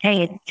smell and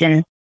taste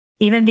and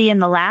even be in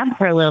the lab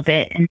for a little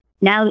bit.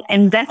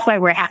 And that's why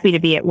we're happy to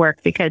be at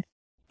work, because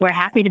we're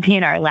happy to be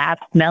in our lab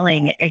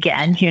smelling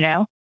again,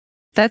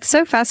 That's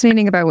so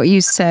fascinating about what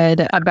you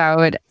said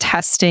about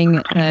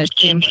testing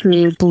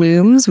shampoo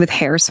blooms with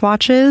hair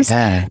swatches.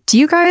 Yeah. Do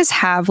you guys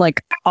have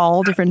like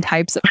all different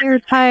types of hair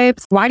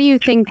types? Why do you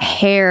think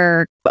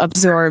hair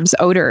absorbs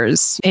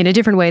odors in a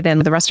different way than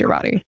the rest of your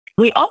body?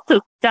 We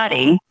also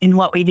study in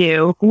what we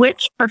do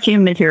which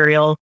perfume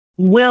material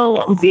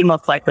will be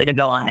most likely to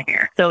go on the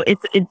hair. So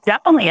it's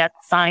definitely a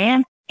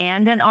science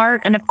and an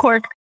art. And of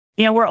course,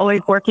 we're always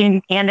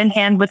working hand in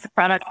hand with the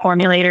product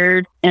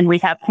formulators, and we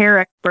have hair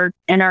experts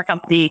in our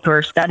company who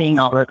are studying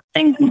all those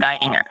things and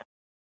guiding us.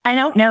 I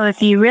don't know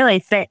if you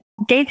really say,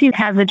 Stacey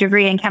has a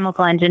degree in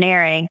chemical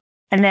engineering,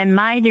 and then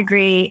my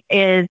degree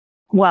is,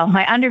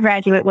 my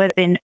undergraduate was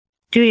in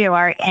studio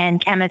art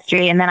and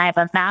chemistry, and then I have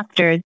a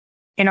master's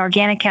in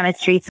organic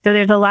chemistry. So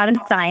there's a lot of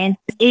science,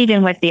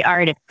 even with the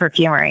art of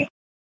perfumery.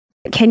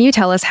 Can you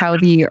tell us how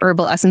the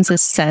Herbal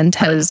Essences scent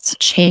has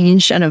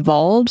changed and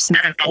evolved since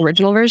the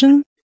original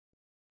version?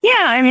 Yeah,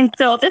 I mean,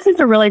 so this is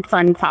a really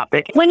fun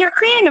topic. When you're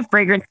creating a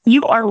fragrance,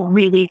 you are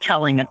really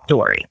telling a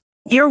story.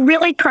 You're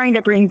really trying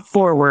to bring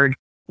forward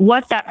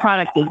what that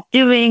product is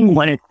doing,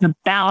 what it's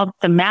about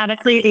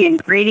thematically, the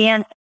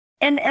ingredients.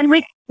 And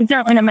we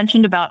certainly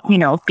mentioned about,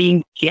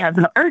 she has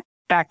an art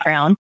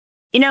background.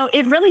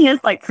 It really is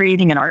like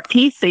creating an art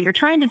piece. So you're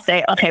trying to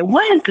say, okay,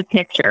 what is the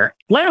picture?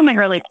 What am I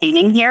really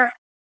painting here?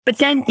 But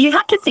then you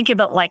have to think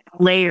about like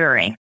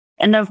layering.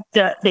 And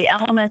the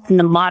elements and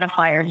the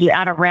modifiers you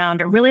add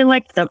around are really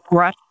like the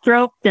brush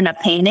strokes in a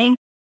painting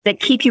that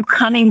keep you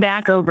coming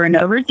back over and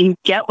over. So you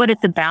get what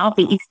it's about,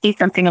 but you see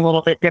something a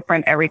little bit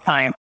different every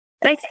time.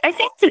 And I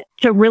think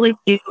to really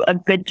do a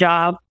good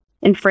job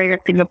in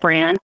fragrancing a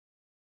brand,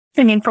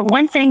 I mean, for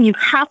one thing, you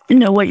have to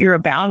know what you're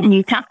about and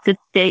you have to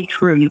stay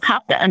true. You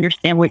have to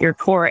understand what your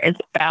core is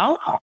about.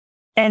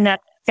 And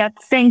that's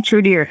staying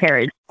true to your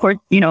heritage. Of course,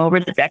 over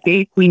the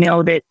decades, we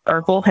know that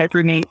Herbal has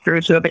remained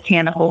true to a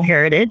botanical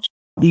heritage,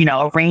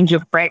 a range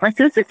of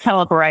fragrances that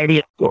tell a variety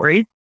of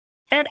stories.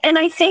 And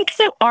I think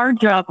that our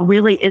job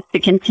really is to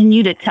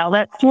continue to tell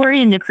that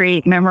story and to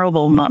create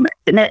memorable moments.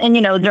 And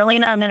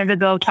Zerlina a minute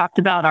ago talked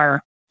about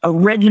our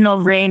original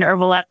Rain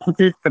Herbal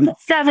Essences from the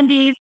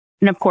 70s.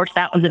 And of course,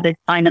 that was a big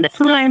sign of the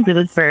times. It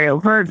was very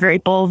overt, very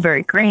bold,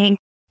 very green,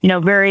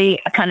 very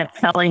kind of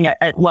telling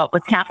at what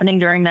was happening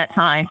during that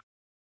time.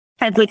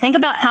 As we think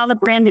about how the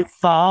brand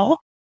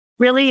evolved,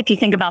 really, if you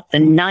think about the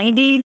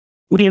 90s,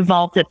 we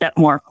evolved it that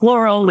more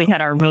floral. We had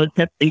our rose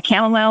hips and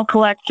chamomile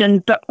collection.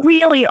 But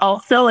really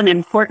also an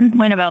important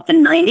point about the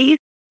 90s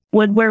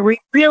was where we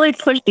really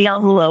pushed the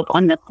envelope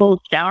on the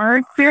full shower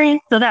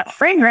experience. So that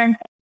fragrance,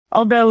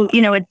 although,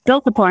 it's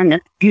built upon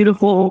this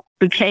beautiful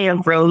bouquet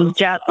of rose,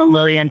 jasmine,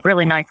 lily, and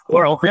really nice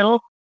floral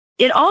middle,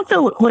 it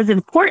also was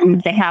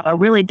important to have a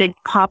really big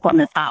pop on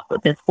the top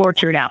with this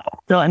orchard apple.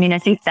 So, I mean, I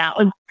think that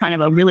was kind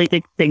of a really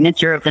big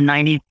signature of the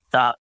 90s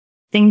stuff.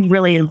 Things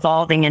really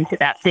evolving into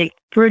that big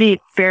fruity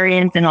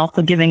experience and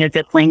also giving a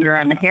good linger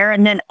on the hair.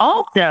 And then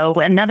also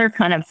another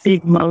kind of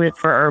big motive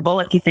for herbal,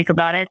 if you think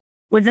about it,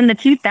 was in the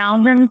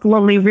 2000s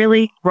where we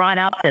really brought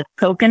out this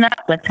coconut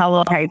with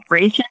Hello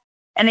Hydration.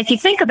 And if you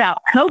think about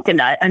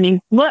coconut, I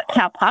mean, look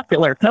how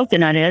popular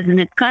coconut is. And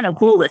it's kind of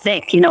cool to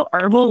think,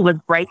 herbal was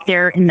right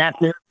there in that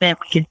movement,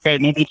 we could say,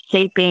 maybe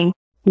shaping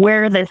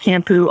where the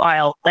shampoo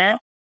aisle went.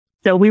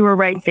 So we were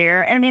right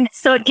there. I mean,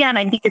 so again,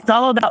 I think it's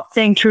all about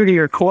staying true to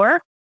your core,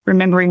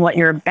 remembering what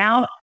you're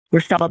about. We're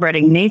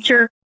celebrating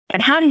nature.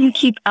 And how do you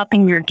keep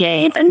upping your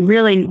game and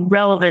really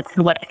relevant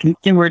to what the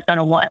consumer is going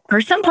to want? Or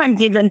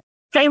sometimes even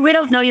say, we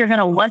don't know you're going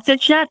to want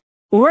this yet.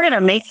 We're going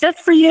to make this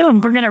for you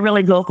and we're going to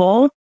really go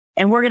bold.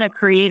 And we're going to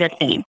create a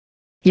theme.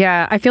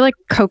 Yeah, I feel like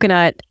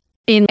coconut,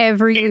 in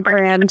every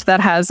brand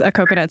that has a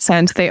coconut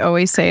scent, they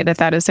always say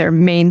that is their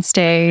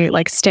mainstay,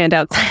 like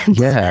standout scent.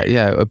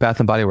 Yeah. Bath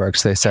and Body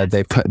Works, they said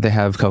they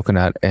have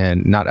coconut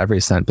in not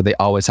every scent, but they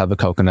always have a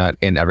coconut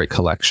in every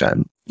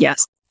collection.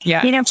 Yes.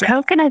 Yeah.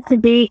 Coconut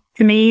to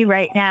me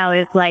right now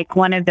is like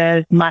one of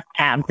those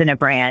must-haves in a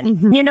brand.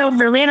 Mm-hmm.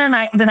 Verlina and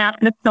I have been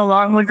out this so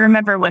long. We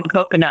remember when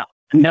coconut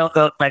milk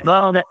was like,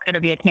 oh, that's going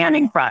to be a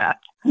tanning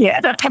product.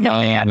 Yeah.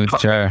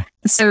 Sure.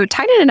 So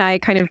Tynan and I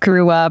kind of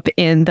grew up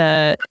in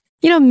the,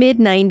 mid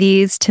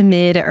 90s to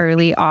mid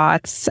early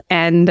aughts.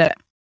 And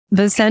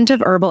the scent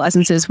of herbal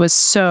essences was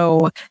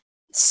so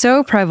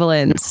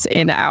prevalent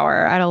in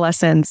our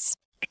adolescence.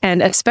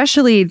 And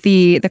especially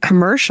the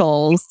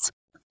commercials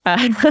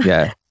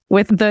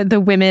with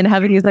the women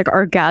having these like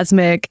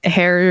orgasmic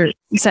hair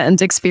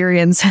scent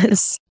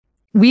experiences.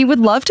 We would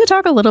love to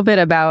talk a little bit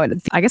about,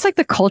 I guess, like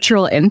the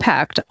cultural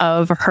impact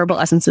of herbal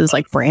essences,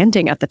 like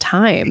branding at the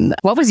time.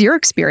 What was your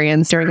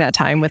experience during that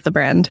time with the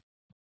brand?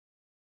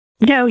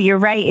 No, you're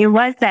right. It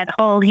was that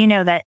whole,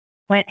 that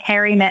when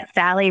Harry met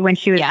Sally when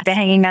she was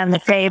banging on the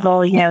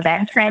table,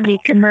 that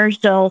trendy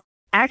commercial.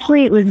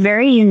 Actually, it was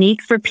very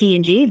unique for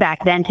P&G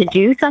back then to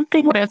do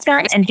something with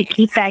that and to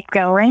keep that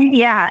going.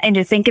 Yeah, and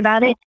to think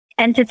about it.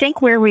 And to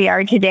think where we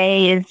are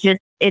today is just,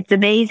 it's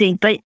amazing.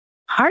 But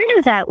part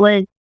of that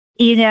was,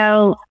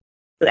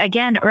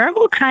 again,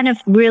 herbal kind of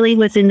really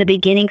was in the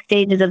beginning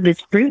stages of this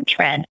fruit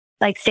trend,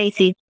 like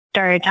Stacey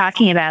started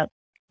talking about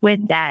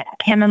with that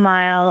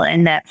chamomile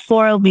and that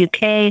floral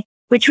bouquet,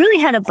 which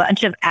really had a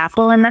bunch of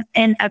apple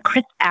and a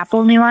crisp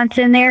apple nuance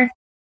in there.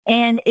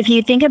 And if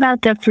you think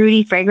about the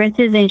fruity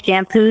fragrances and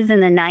shampoos in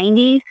the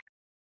 90s,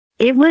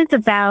 it was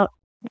about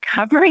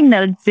covering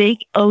those big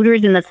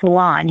odors in the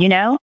salon,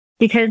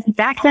 because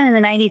back then in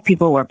the 90s,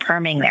 people were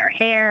perming their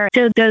hair.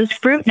 So those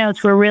fruit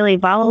notes were really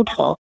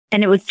volatile.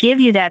 And it would give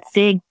you that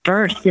big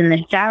burst in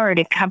the shower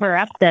to cover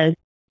up those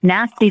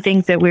nasty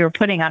things that we were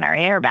putting on our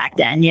hair back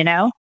then,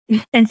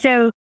 And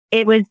so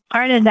it was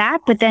part of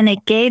that, but then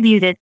it gave you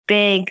this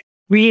big,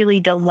 really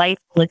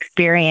delightful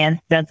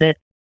experience of this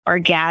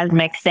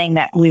orgasmic thing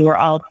that we were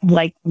all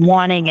like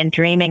wanting and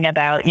dreaming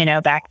about,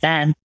 back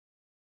then.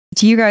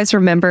 Do you guys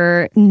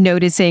remember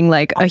noticing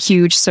like a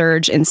huge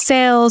surge in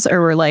sales, or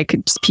were like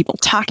just people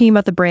talking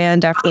about the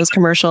brand after those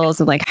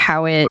commercials and like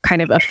how it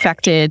kind of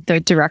affected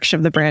the direction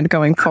of the brand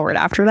going forward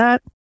after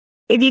that?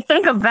 If you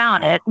think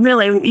about it,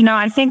 really,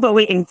 I think what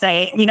we can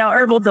say,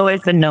 herbal's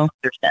always been known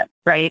for scent,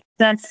 right?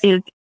 Scent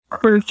is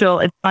crucial,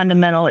 it's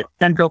fundamental, it's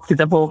central to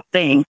the whole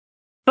thing.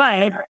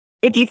 But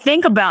if you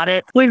think about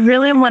it, we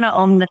really want to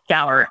own the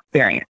shower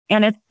experience.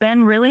 And it's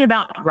been really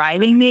about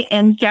driving the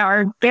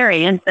in-shower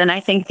experience. And I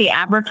think the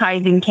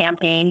advertising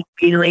campaign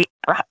really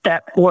brought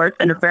that forth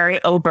in a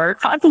very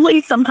overt,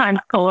 possibly sometimes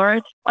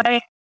colorist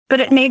way, but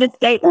it made a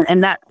statement.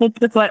 And that's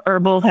what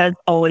herbal has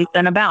always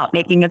been about,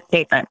 making a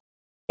statement.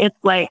 It's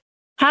like,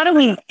 how do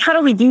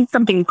we do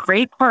something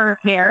great for our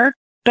hair,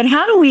 but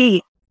how do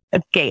we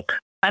escape?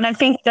 And I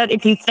think that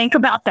if you think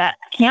about that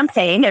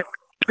campaign, it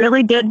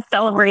really did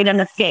celebrate an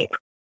escape.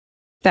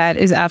 That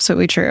is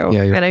absolutely true.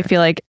 Yeah, and I feel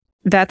like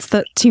that's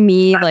to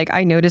me, like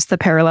I noticed the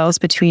parallels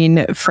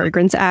between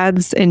fragrance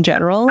ads in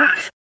general,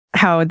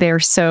 how they're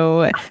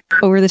so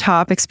over the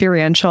top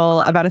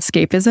experiential about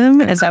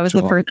escapism. And that was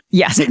the first,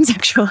 yes, and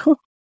sexual.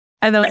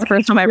 And that was the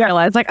first time I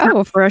realized, like,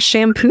 oh, for a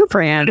shampoo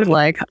brand,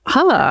 like,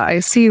 I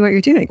see what you're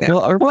doing there.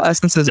 Well, Herbal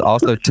Essences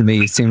also, to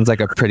me, seems like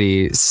a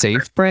pretty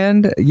safe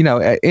brand,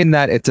 in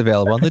that it's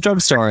available in the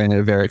drugstore and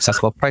at a very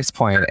accessible price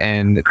point.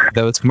 And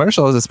those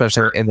commercials,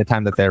 especially in the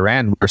time that they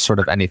ran, were sort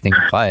of anything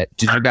but.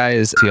 Did you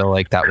guys feel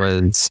like that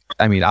was,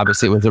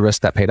 obviously it was a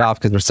risk that paid off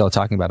because we're still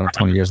talking about it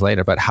 20 years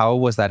later, but how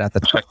was that at the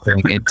time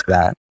going into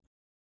that?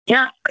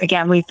 Yeah,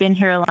 again, we've been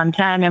here a long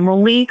time. And when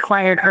we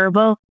acquired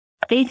Herbal,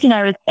 Stacey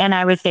and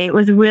I would say it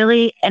was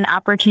really an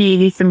opportunity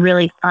to do some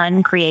really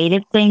fun,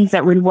 creative things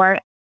that we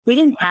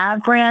didn't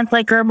have brands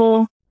like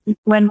Herbal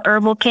when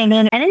Herbal came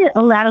in, and it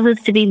allows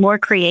us to be more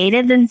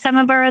creative than some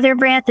of our other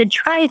brands and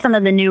try some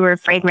of the newer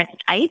fragrance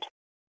types.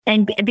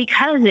 And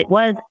because it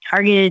was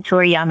targeted to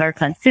a younger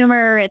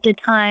consumer at the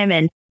time,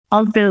 and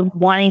also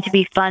wanting to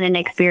be fun and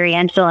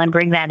experiential and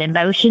bring that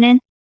emotion in.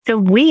 So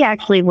we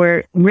actually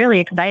were really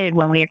excited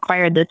when we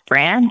acquired this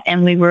brand,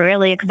 and we were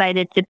really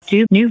excited to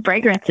do new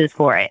fragrances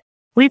for it.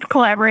 We've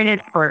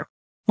collaborated for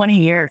 20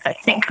 years, I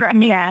think. Right?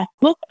 Yeah.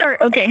 We'll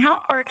start, okay,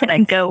 how far can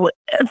I go with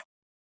this?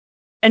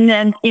 And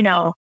then,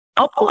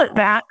 I'll pull it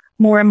back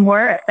more and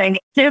more. But,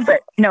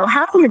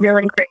 how can we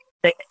really create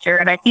a signature?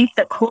 And I think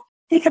the cool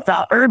thing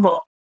about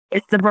Herbal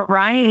is the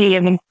variety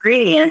of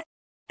ingredients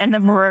and the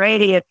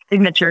variety of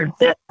signatures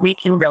that we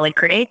can really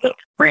create this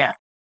brand.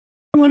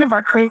 One of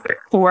our creators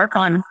to work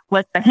on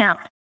was the hemp.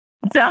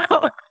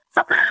 So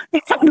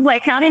it's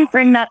like, how do you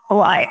bring that to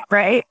life,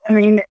 right? I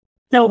mean,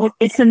 so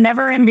it's a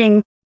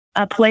never-ending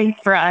place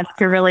for us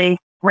to really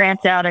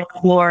branch out,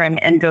 explore,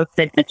 and go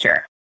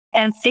signature.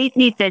 And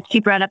Stacey said she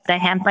brought up the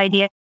hemp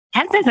idea.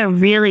 Hemp is a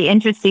really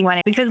interesting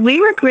one because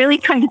we were really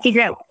trying to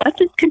figure out what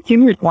does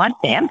consumers want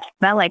the hemp to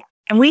smell like.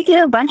 And we did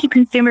a bunch of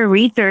consumer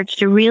research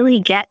to really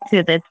get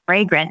to this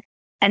fragrance.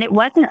 And it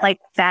wasn't like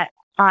that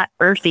hot,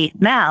 earthy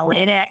smell.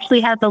 It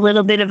actually has a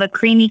little bit of a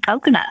creamy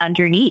coconut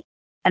underneath.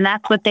 And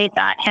that's what they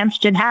thought hemp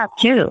should have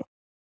too.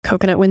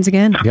 Coconut wins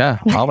again. Yeah,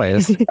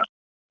 always.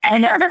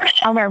 And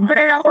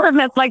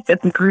it's like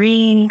this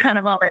green kind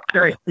of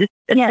it's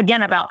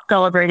again about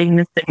celebrating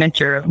the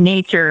signature of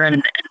nature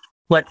and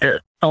what the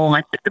soul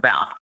is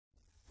about.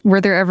 Were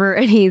there ever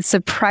any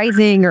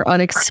surprising or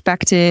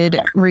unexpected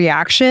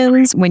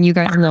reactions when you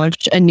guys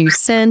launched a new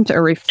scent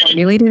or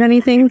reformulated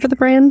anything for the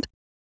brand?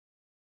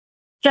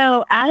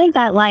 So out of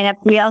that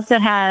lineup, we also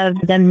have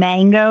the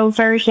mango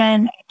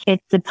version.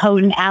 It's the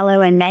potent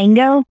aloe and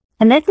mango.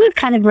 And this was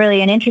kind of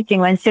really an interesting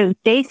one. So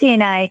Stacey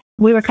and I,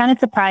 we were kind of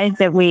surprised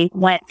that we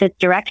went this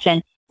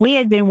direction. We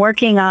had been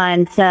working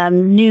on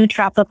some new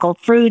tropical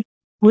fruits.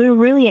 We were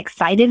really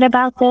excited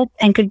about this,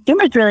 and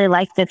consumers really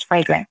like this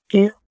fragrance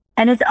too.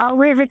 And it's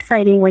always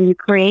exciting when you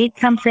create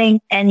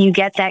something and you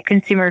get that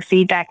consumer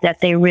feedback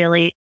that they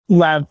really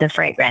love the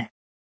fragrance.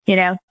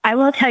 I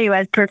will tell you,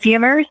 as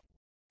perfumers,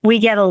 we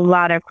get a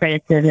lot of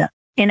criticism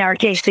in our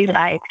daily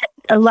life.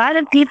 A lot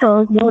of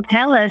people will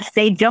tell us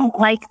they don't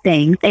like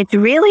things. It's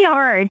really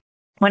hard.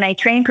 When I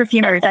train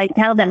perfumers, I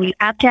tell them you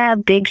have to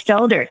have big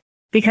shoulders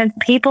because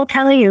people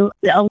tell you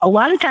a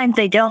lot of times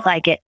they don't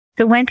like it.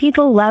 So when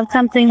people love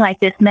something like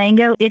this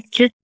mango, it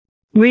just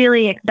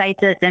really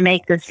excites us and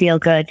makes us feel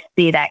good to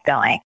see that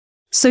going.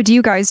 So do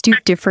you guys do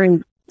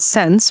different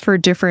scents for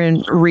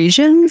different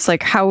regions?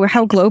 Like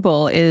how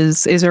global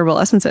is Herbal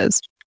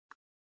Essences?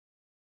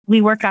 We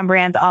work on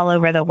brands all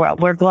over the world.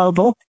 We're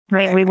global,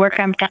 right? We work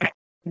on brands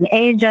in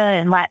Asia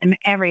and Latin,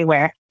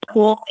 everywhere. The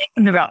cool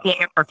thing about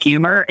being a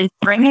perfumer is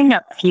bringing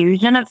a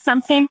fusion of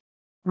something,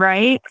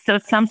 right? So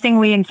something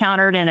we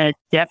encountered in a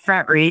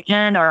different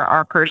region or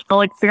our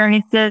personal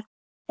experiences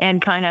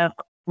and kind of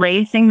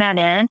lacing that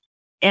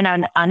in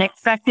an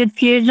unexpected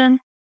fusion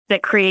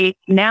that creates,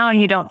 now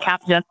you don't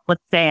have just,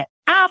 let's say, an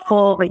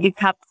apple, but you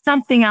have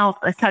something else,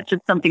 a touch of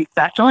something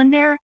special in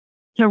there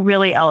to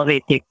really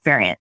elevate the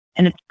experience.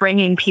 And it's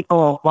bringing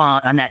people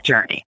along on that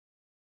journey.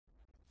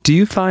 Do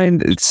you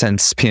find,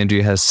 since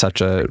P&G has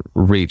such a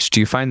reach, do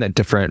you find that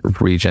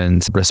different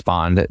regions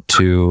respond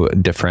to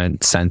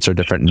different scents or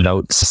different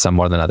notes, some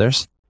more than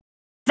others?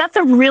 That's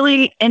a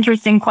really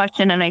interesting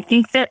question. And I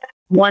think that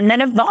one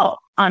that evolved.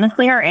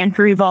 Honestly, our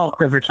answer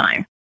evolved over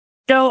time.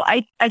 So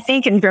I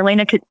think, and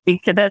Darlena could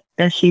speak to this,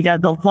 that she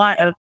does a lot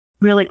of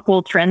really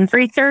cool trends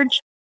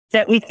research,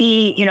 that we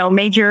see,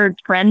 major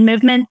trend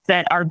movements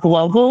that are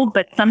global,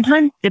 but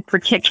sometimes the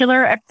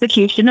particular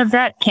execution of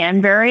that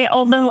can vary.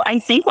 Although I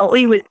think what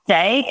we would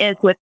say is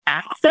with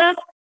access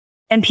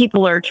and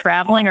people are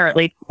traveling, or at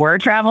least we're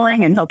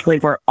traveling, and hopefully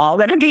we're all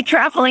going to be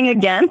traveling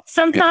again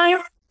sometime.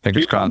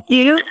 Fingers crossed.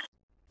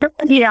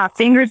 Yeah,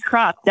 fingers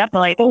crossed,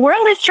 definitely. The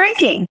world is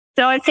shrinking.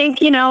 So I think,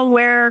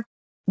 where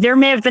there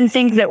may have been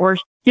things that were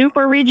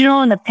super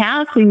regional in the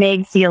past, we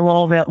may see a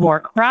little bit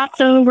more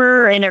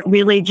crossover, and it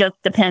really just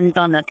depends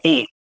on the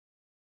theme.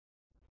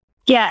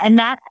 Yeah,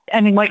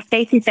 and what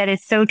Stacey said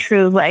is so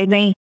true. I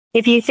mean,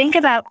 if you think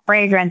about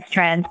fragrance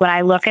trends, when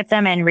I look at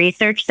them and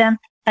research them,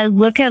 I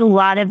look at a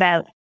lot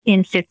about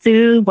instant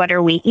food, what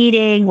are we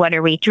eating, what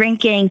are we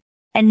drinking?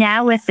 And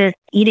now with this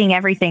eating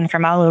everything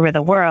from all over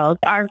the world,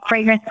 our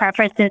fragrance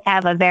preferences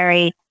have a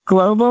very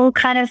global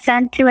kind of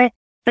scent to it.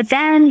 But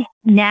then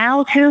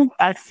now too,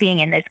 us being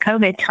in this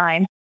COVID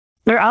time,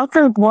 we're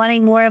also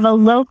wanting more of a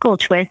local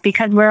twist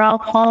because we're all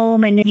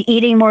home and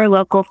eating more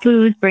local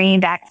foods, bringing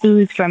back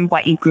foods from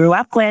what you grew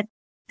up with.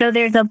 So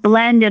there's a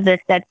blend of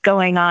this that's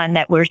going on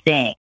that we're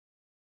seeing.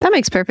 That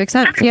makes perfect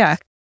sense. Yeah.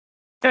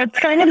 So it's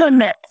kind of a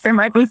mix. There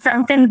might be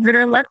some things that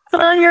are less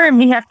familiar and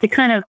we have to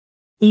kind of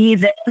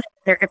ease it.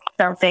 There could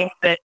be some things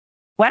that,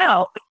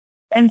 wow.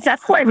 And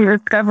that's why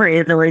discovery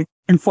is always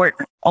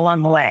important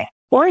along the way.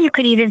 Or you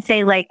could even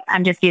say, like,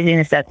 I'm just using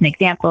this as an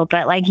example,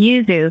 but like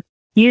yuzu.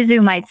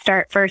 Yuzu might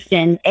start first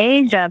in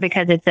Asia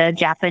because it's a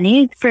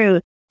Japanese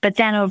fruit, but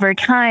then over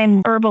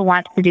time, Herbal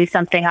wants to do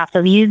something off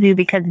of yuzu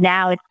because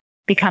now it's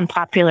become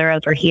popular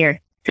over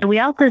here. So we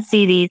also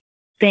see these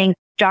things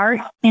start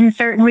in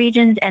certain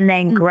regions and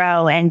then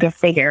grow and get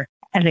bigger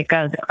as it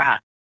goes across.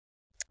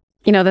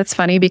 You know, that's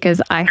funny because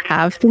I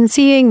have been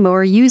seeing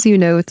more yuzu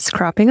notes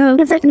cropping up.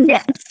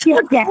 Yes.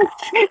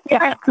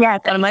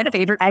 One of my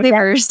favorite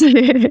flavors.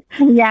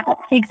 Yeah,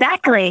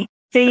 exactly.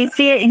 So you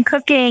see it in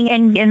cooking,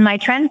 and in my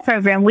trend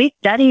program, we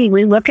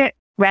look at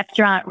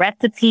restaurant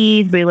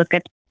recipes, we look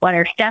at what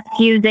our chefs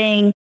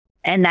using,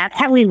 and that's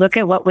how we look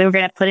at what we're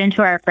going to put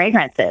into our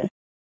fragrances.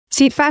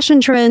 See,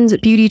 fashion trends,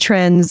 beauty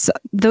trends,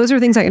 those are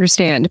things I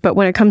understand. But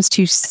when it comes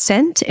to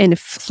scent and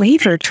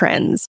flavor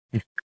trends,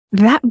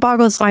 that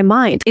boggles my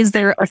mind. Is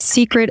there a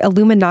secret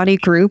Illuminati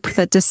group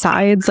that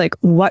decides like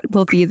what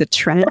will be the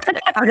trend?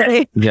 How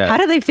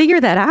do they figure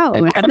that out?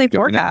 How do they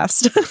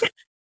forecast?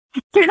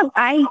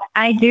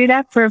 I do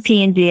that for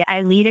P&G.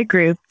 I lead a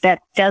group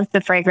that does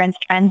the fragrance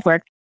trends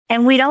work.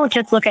 And we don't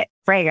just look at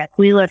fragrance.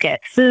 We look at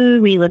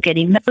food. We look at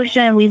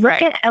emotion. We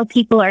look at how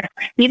people are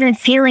even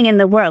feeling in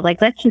the world. Like,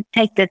 let's just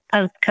take this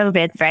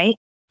post-COVID, right?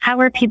 How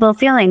are people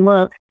feeling?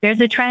 Well, there's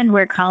a trend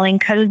we're calling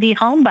cozy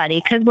home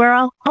buddy because we're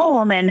all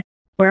home and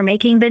we're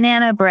making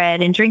banana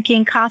bread and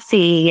drinking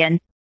coffee. And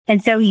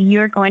so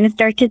you're going to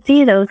start to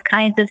see those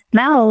kinds of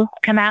smells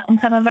come out in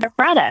some of our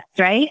products,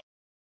 right?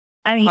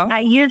 I mean, I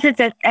use it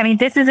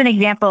this is an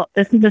example.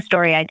 This is a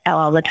story I tell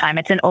all the time.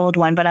 It's an old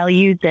one, but I'll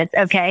use it.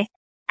 Okay.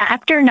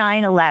 After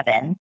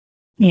 9/11,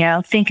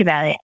 think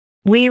about it.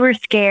 We were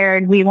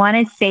scared. We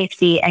wanted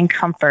safety and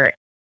comfort.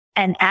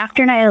 And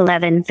after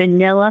 9/11,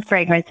 vanilla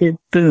fragrances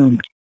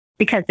boomed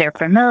because they're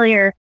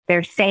familiar,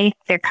 they're safe,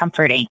 they're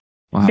comforting.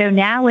 Wow. So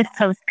now with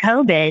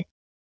post-COVID,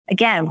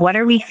 again, what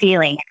are we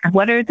feeling?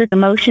 What are the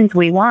emotions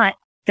we want?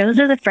 Those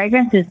are the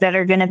fragrances that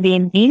are going to be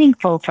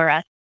meaningful for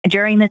us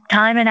during this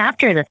time and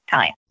after this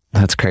time.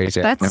 That's crazy.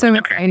 That's so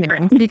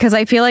exciting because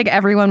I feel like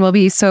everyone will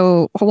be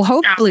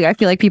hopefully I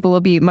feel like people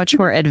will be much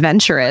more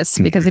adventurous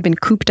because they've been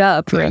cooped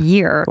up for a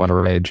year. What a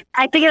rage.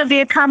 I think it'll be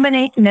a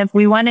combination of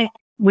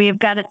we've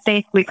got a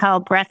space we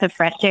call breath of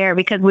fresh air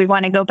because we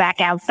want to go back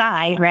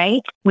outside,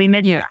 right? We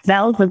miss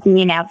ourselves with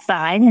being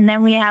outside. And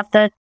then we have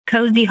the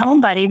cozy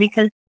home buddy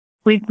because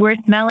we're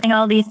smelling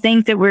all these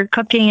things that we're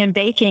cooking and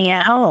baking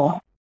at home.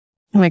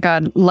 Oh my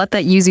God, let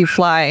that yuzu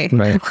fly.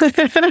 Right.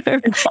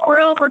 We're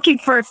all working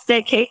for a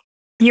staycation.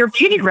 Your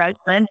beauty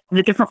regimen,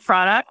 the different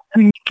products,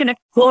 and you can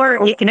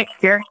explore, we can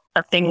experience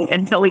something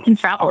until we can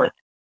travel it.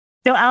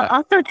 So I'll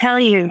also tell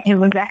you, it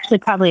was actually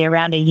probably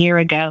around a year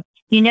ago.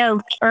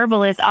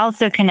 Herbal is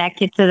also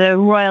connected to the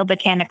Royal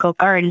Botanical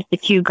Gardens, the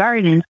Kew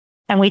Gardens.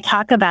 And we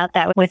talk about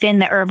that within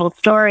the Herbal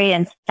story.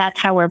 And that's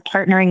how we're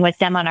partnering with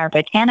them on our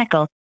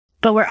botanicals.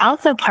 But we're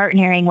also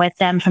partnering with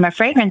them from a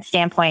fragrance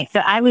standpoint. So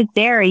I was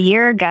there a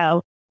year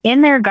ago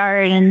in their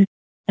garden,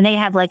 and they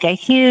have like a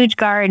huge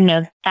garden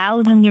of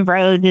thousands of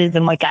roses,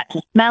 and we got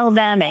to smell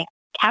them and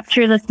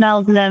capture the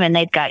smells of them. And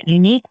they've got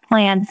unique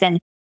plants, and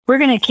we're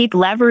going to keep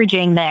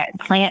leveraging that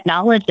plant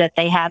knowledge that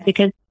they have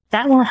because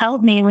that will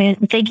help me when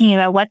thinking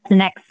about what's the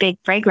next big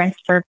fragrance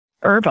for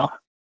Herbal.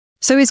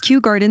 So is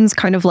Kew Gardens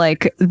kind of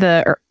like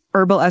the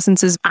Herbal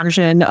Essences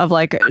version of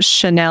like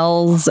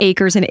Chanel's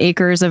acres and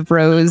acres of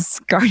rose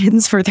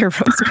gardens for their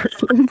rose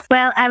perfume?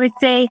 Well, I would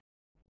say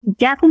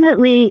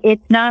definitely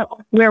it's not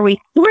where we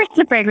source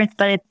the fragrance,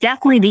 but it's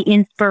definitely the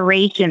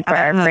inspiration for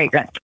our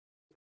fragrance.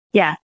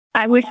 Yeah.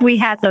 I wish we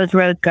had those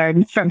rose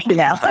gardens from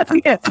Chanel. I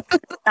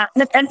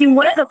mean,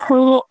 one of the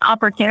cool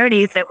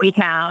opportunities that we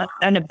have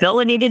an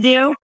ability to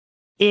do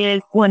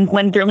is when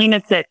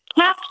Darlene said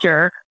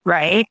capture,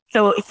 right?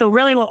 So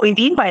really what we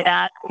mean by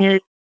that is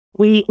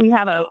we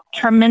have a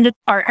tremendous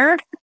partner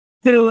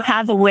who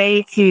has a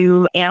way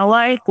to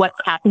analyze what's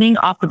happening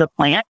off of the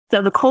plant.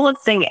 So the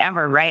coolest thing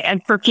ever, right?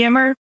 And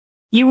perfumers,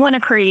 you want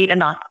to create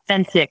an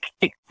authentic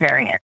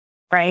experience,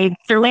 right?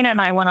 Darlene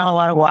and I went on a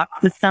lot of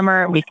walks this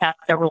summer. We passed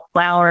several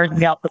flowers.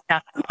 We also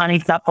passed some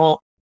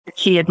honeysuckle that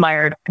she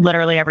admired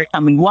literally every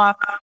time we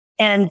walked.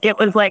 And it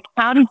was like,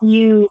 how do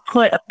you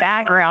put a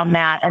bag around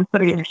that and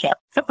put it in your ship?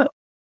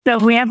 So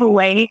we have a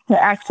way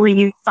to actually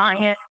use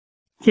science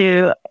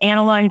to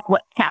analyze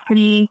what's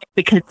happening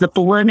because the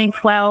blooming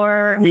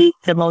flower is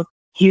the most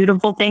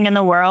beautiful thing in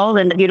the world.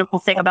 And the beautiful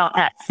thing about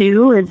that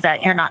too is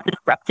that you're not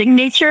disrupting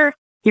nature.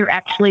 You're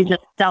actually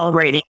just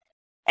celebrating.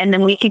 And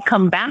then we can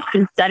come back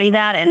and study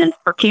that. And as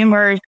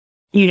perfumers,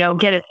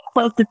 get as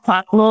close as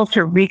possible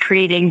to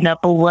recreating the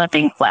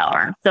blooming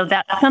flower. So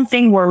that's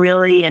something we're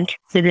really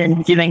interested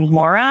in doing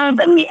more of.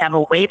 And we have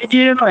a way to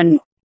do it.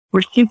 And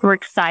we're super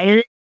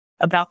excited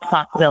about the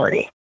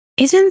possibility.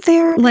 Isn't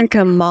there like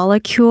a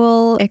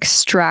molecule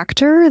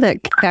extractor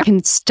that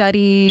can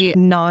study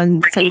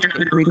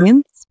non-scientific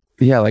ingredients?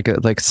 Yeah,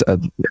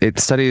 it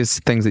studies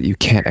things that you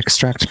can't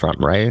extract from,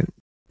 right?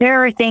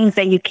 There are things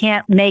that you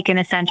can't make an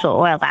essential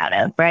oil out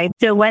of, right?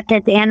 So what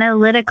this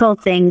analytical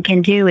thing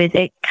can do is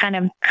it kind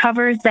of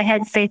covers the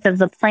headspace of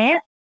the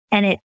plant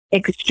and it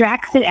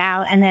extracts it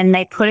out, and then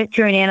they put it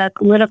through an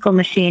analytical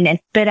machine and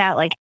spit out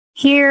like,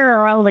 here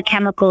are all the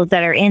chemicals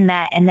that are in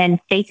that. And then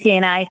Stacey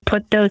and I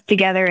put those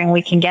together and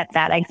we can get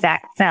that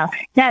exact smell.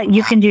 Now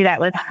you can do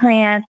that with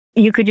plants.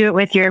 You could do it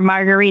with your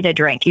margarita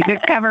drink. You could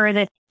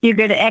you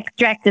could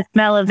extract the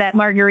smell of that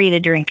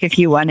margarita drink if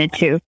you wanted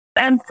to.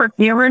 And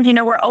perfumers,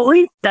 we're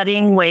always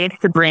studying ways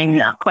to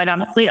bring, quite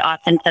honestly,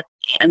 authenticity.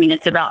 I mean,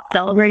 it's about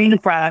celebrating the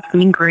products, the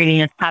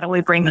ingredients. How do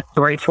we bring the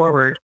story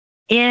forward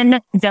in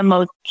the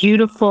most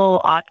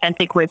beautiful,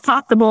 authentic way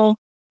possible?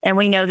 And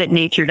we know that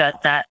nature does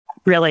that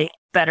really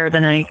better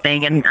than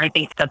anything. And I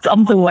think that's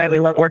also why we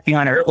love working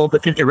on herbal,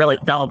 because it really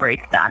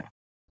celebrates that.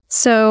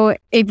 So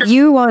if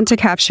you want to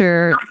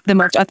capture the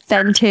most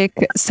authentic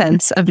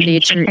sense of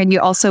nature, and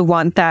you also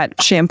want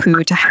that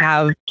shampoo to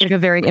have like a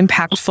very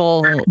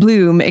impactful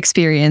bloom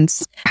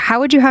experience, how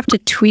would you have to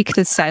tweak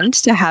the scent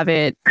to have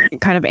it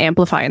kind of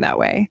amplify in that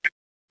way?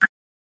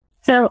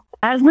 So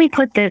as we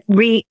put the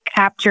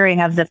recapturing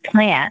of the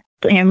plant,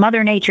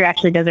 Mother Nature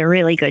actually does a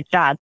really good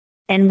job.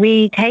 And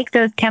we take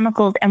those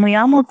chemicals and we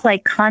almost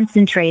like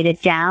concentrate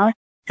it down.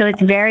 So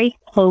it's very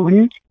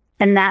potent.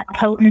 And that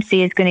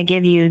potency is going to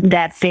give you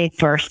that big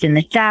burst in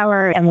the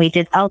shower. And we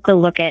just also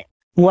look at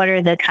what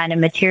are the kind of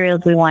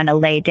materials we want to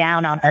lay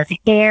down on our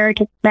hair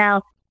to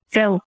smell.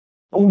 So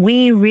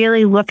we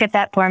really look at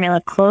that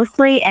formula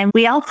closely. And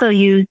we also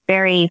use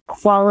very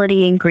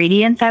quality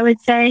ingredients, I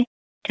would say,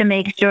 to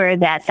make sure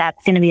that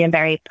that's going to be a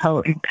very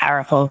potent,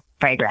 powerful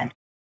fragrance.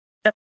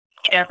 So,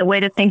 the way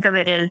to think of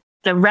it is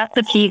the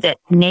recipe that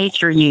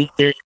nature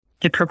uses,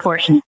 the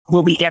proportions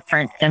will be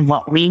different than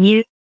what we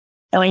use.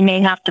 And we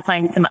may have to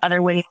find some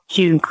other ways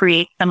to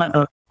create some of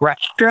those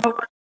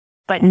brushstrokes,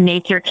 but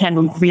nature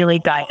can really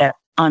guide us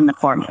on the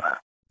formula.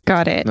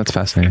 Got it. That's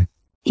fascinating.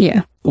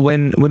 Yeah.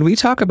 When we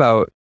talk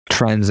about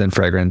trends in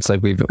fragrance,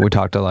 like we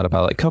talked a lot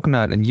about like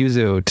coconut and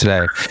yuzu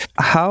today,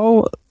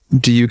 how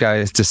do you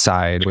guys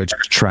decide which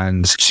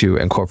trends to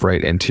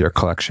incorporate into your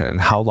collection?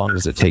 How long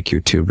does it take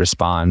you to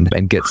respond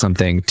and get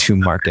something to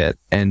market?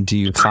 And do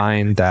you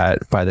find that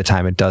by the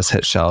time it does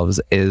hit shelves,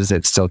 is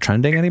it still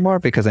trending anymore?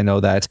 Because I know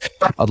that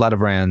a lot of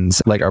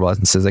brands like Herbal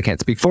Essences, I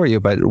can't speak for you,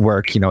 but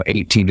work,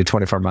 18 to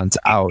 24 months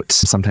out,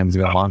 sometimes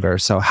even longer.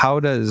 So how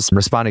does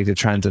responding to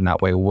trends in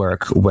that way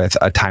work with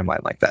a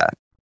timeline like that?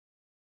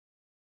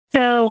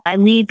 So I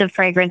lead the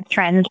fragrance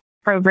trend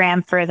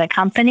program for the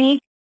company.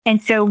 And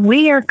so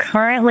we are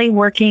currently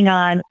working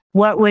on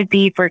what would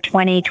be for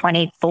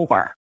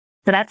 2024.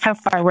 So that's how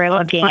far we're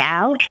looking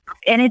out.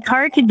 And it's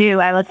hard to do,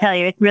 I will tell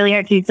you. It's really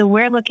hard to do. So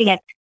we're looking at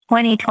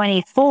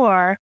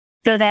 2024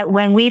 so that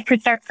when we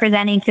start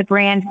presenting to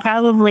brands,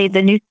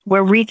 probably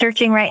we're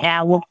researching right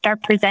now, we'll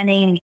start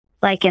presenting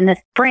like in the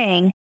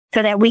spring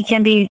so that we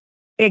can be,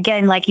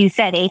 again, like you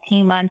said,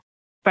 18 months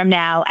from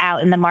now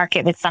out in the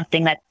market with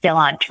something that's still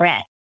on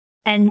trend.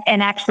 And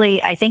actually,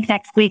 I think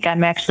next week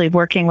I'm actually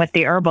working with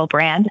the Herbal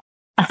brand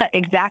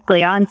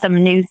exactly on some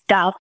new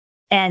stuff.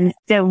 And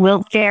so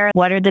we'll share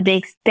what are the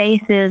big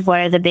spaces,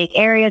 what are the big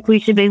areas we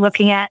should be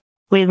looking at.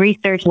 We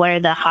research what are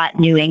the hot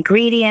new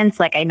ingredients.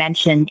 Like I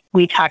mentioned,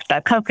 we talked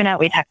about coconut,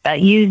 we talked about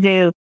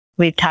yuzu,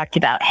 we've talked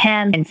about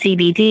hemp and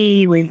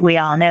CBD. We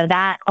all know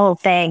that whole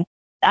thing.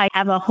 I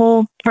have a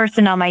whole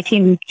person on my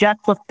team who just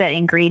looks at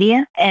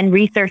ingredients and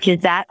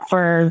researches that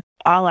for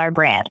all our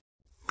brands.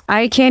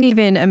 I can't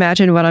even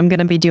imagine what I'm going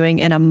to be doing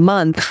in a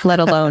month,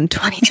 let alone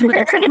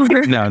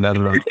 2024. No, not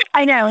at all.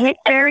 I know. It's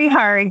very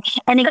hard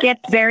and it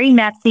gets very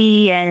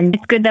messy, and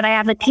it's good that I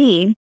have a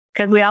team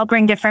because we all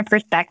bring different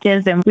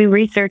perspectives and we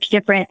research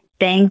different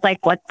things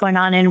like what's going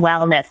on in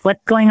wellness,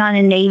 what's going on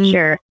in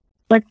nature,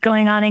 what's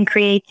going on in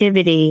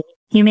creativity,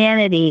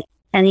 humanity,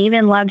 and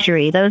even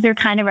luxury. Those are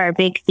kind of our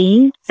big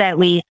themes that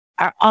we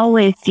are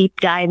always deep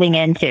diving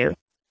into.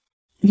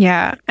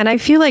 Yeah. And I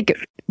feel like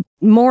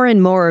more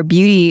and more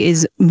beauty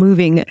is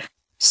moving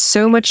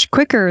so much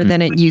quicker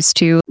than it used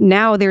to.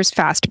 Now there's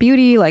fast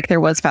beauty, like there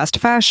was fast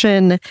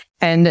fashion,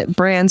 and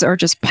brands are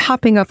just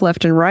popping up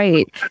left and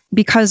right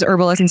because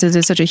Herbal Essences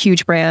is such a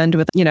huge brand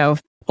with,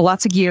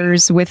 lots of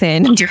gears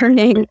within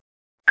turning.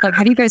 Like,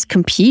 how do you guys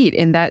compete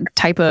in that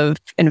type of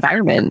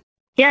environment?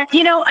 Yeah,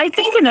 I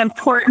think an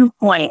important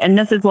point, and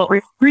this is what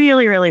we've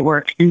really, really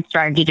worked and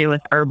started to do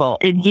with Herbal,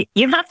 is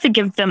you have to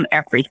give them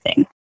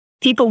everything.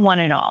 People want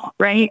it all,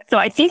 right? So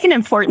I think an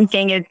important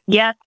thing is,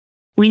 yes,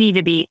 we need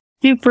to be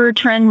super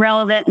trend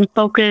relevant and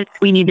focused.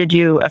 We need to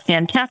do a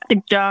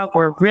fantastic job.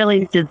 We're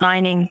really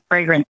designing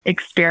fragrance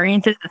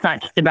experiences. It's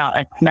not just about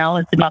a smell.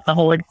 It's about the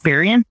whole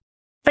experience.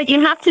 But you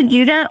have to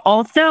do that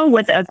also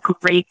with a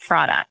great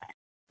product,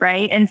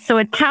 right? And so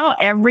it's how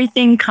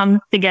everything comes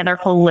together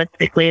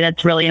holistically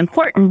that's really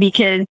important,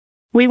 because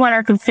we want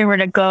our consumer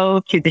to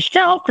go to the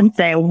shelf and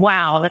say,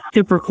 wow, that's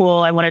super cool.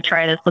 I want to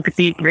try this. Look at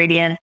the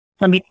ingredient.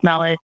 Let me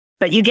smell it.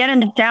 But you get in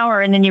the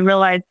shower and then you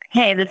realize,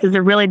 hey, this is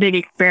a really big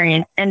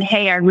experience. And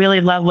hey, I really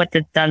love what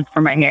this does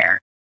for my hair.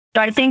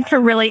 So I think to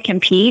really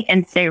compete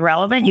and stay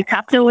relevant, you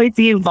have to always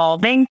be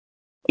evolving.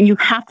 You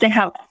have to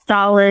have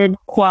solid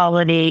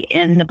quality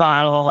in the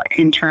bottle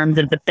in terms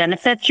of the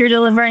benefits you're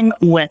delivering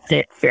with the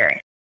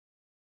experience.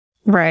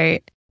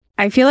 Right.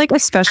 I feel like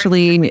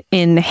especially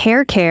in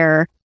hair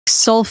care,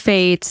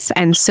 sulfates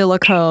and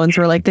silicones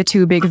were like the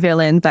two big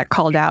villains that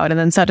called out. And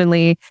then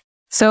suddenly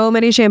so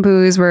many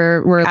shampoos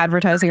were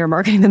advertising or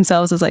marketing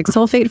themselves as like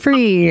sulfate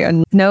free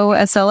and no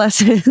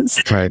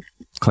SLSs. Right.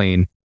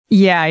 Clean.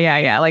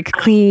 Yeah. Like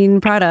clean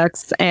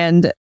products.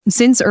 And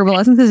since Herbal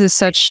Essences is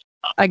such,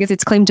 I guess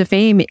its claim to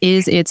fame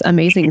is its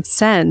amazing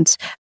scent,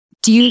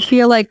 do you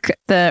feel like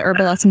the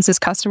Herbal Essences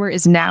customer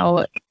is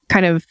now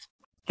kind of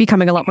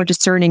becoming a lot more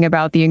discerning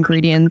about the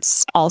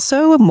ingredients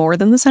also, more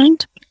than the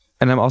scent?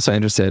 And I'm also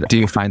interested, do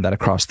you find that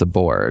across the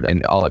board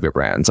in all of your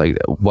brands? Like,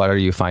 what are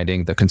you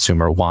finding the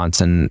consumer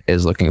wants and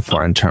is looking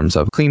for in terms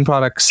of clean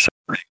products?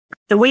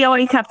 So we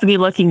always have to be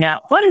looking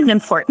at what is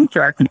important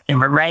to our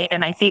consumer, right?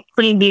 And I think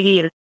clean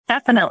beauty is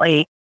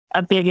definitely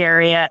a big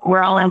area.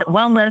 We're all into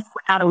wellness.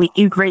 How do we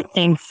do great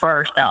things for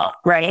ourselves,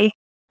 right?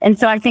 And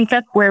so I think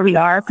that's where we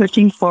are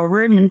pushing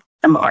forward in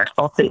some of our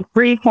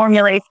sulfate-free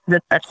formulations,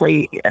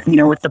 especially,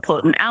 with the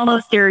Potent Aloe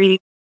series.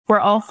 We're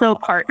also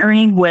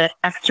partnering with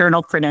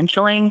external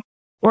credentialing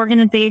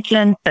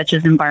organizations such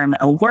as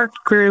Environmental Work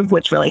Group,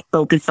 which really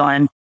focus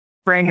on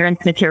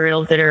fragrance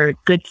materials that are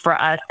good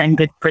for us and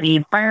good for the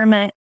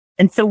environment.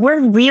 And so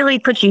we're really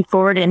pushing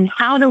forward in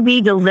how do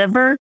we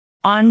deliver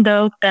on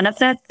those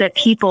benefits that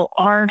people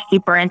are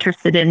super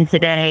interested in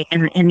today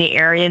in the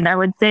area, and I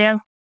would say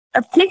of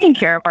taking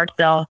care of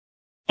ourselves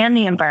and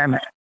the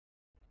environment.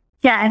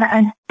 Yeah, and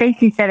I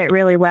think you said it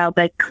really well,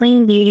 but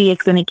clean beauty is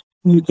going to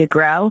continue to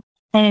grow.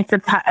 And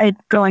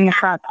it's going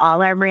across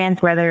all our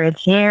brands, whether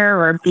it's hair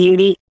or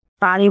beauty,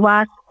 body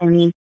wash.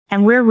 And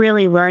we're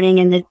really learning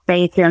in this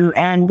space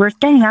and we're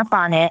staying up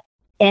on it.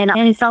 And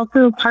it's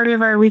also part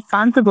of our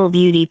responsible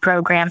beauty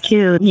program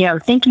too,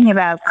 thinking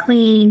about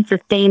clean,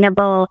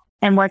 sustainable,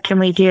 and what can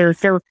we do.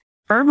 So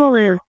Herbal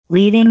is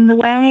leading the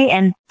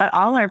way, but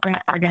all our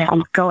brands are going to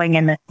be going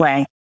in this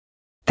way.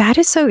 That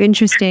is so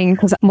interesting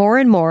because more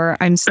and more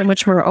I'm so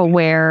much more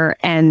aware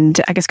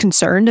and I guess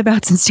concerned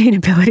about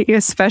sustainability,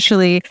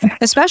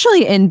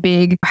 especially in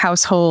big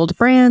household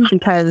brands,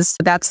 because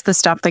that's the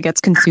stuff that gets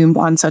consumed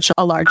on such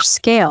a large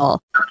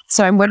scale.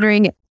 So I'm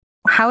wondering,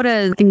 how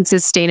do these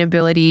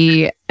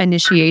sustainability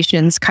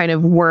initiations kind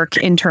of work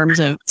in terms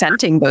of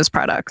scenting those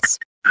products?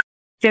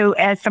 So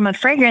as from a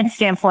fragrance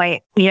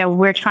standpoint,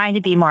 we're trying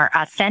to be more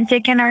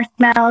authentic in our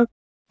smells,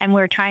 and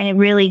we're trying to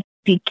really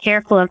be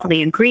careful of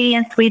the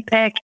ingredients we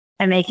pick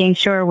and making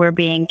sure we're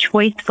being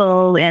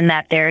choiceful in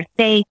that they're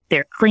safe,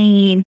 they're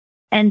clean.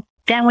 And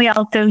then we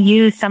also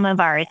use some of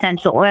our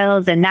essential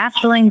oils and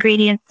natural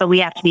ingredients, but we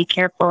have to be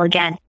careful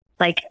again.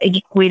 Like,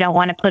 we don't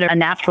want to put a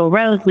natural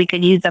rose. We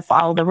could use up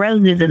all the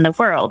roses in the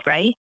world,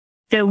 right?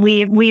 So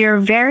we are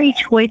very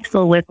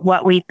choiceful with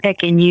what we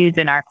pick and use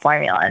in our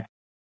formulas.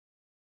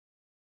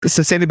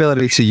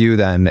 Sustainability to you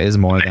then is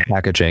more than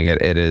packaging.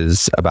 It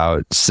is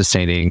about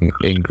sustaining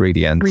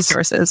ingredients.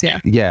 Resources, yeah.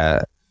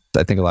 Yeah.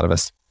 I think a lot of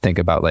us think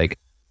about like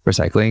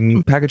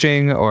recycling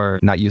packaging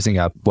or not using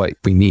up what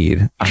we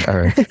need.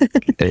 Or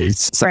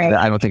it's something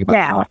that I don't think about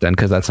often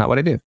because that's not what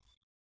I do.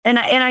 And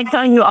I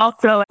tell you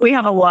also, we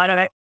have a lot of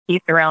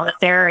expertise around this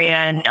area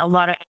and a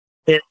lot of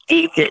this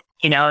deep,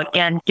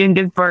 again, doing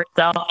good for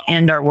ourselves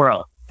and our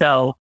world.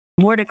 So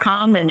more to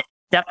come, and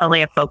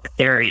definitely a focus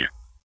area.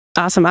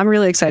 Awesome. I'm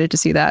really excited to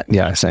see that.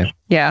 Yeah, same.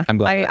 Yeah. I'm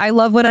glad. I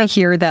love when I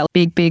hear that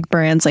big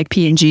brands like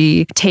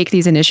P&G take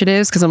these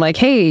initiatives, because I'm like,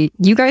 hey,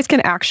 you guys can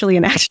actually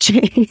enact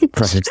change.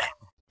 Perfect.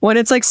 When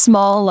it's like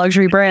small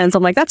luxury brands,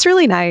 I'm like, that's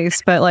really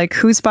nice, but like,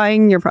 who's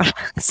buying your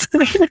products?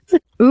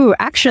 Ooh,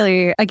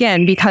 actually,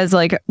 again, because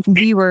like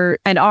we were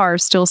and are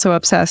still so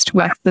obsessed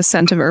with the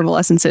scent of Herbal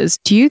Essences,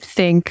 do you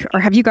think, or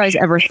have you guys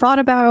ever thought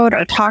about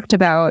or talked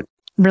about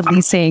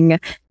releasing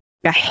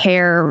a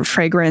hair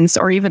fragrance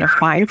or even a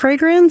fine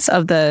fragrance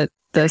of the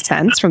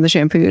scents from the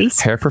shampoos?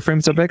 Hair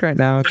perfumes are big right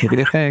now. It could be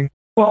the thing.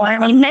 Well, I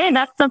mean, man,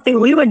 that's something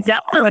we would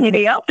definitely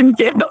be open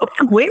to.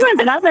 We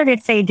would love it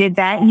if they did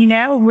that.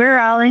 We're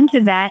all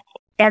into that.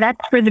 Yeah,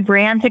 that's for the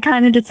brand to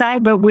kind of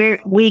decide, but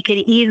we could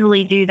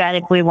easily do that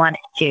if we wanted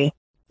to,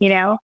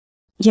 Yeah,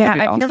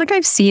 I feel like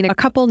I've seen a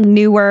couple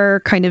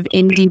newer kind of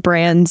indie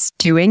brands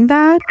doing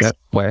that.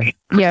 Way.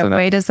 Yeah,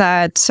 Way does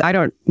that. I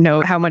don't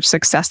know how much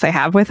success they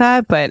have with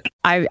that, but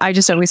I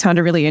just always found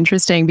it really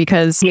interesting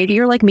because maybe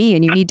you're like me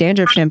and you need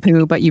dandruff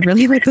shampoo, but you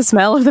really like the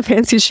smell of the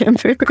fancy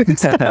shampoo.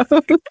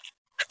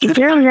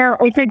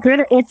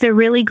 It's a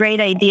really great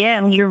idea.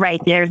 And you're right.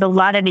 There's a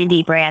lot of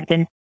indie brands,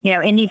 and,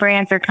 indie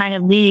brands are kind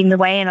of leading the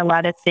way in a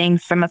lot of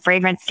things from a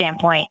fragrance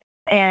standpoint.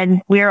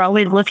 And we're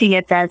always looking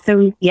at that.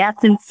 So yes,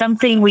 it's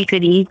something we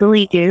could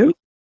easily do.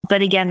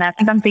 But again,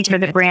 that's something for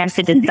the brand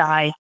to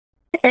decide.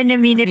 And I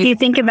mean, if you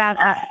think about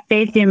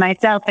Stacey and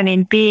myself,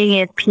 being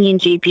at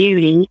P&G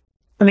Beauty,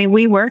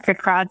 we work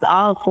across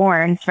all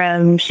forms,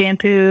 from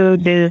shampoo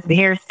to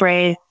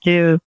hairspray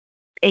to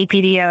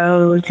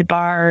APDO to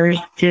bars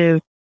to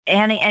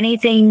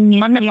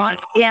anything on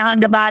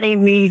the body,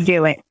 we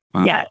do it.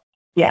 Wow.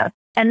 Yeah.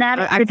 And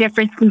that's the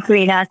difference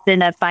between us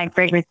and a fine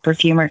fragrance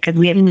perfumer, because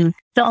we have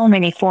so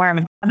many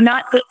forms. I'm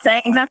not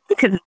saying that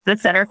because it's the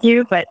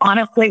centrifuge, but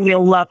honestly, we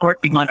love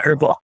working on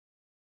Herbal.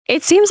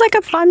 It seems like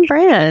a fun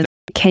brand.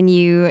 Can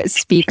you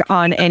speak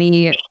on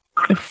any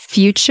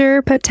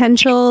future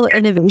potential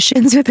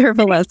innovations with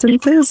Herbal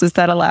Essences? Is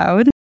that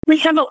allowed? We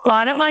have a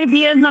lot of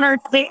ideas on our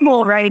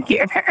table right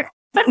here.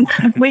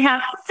 We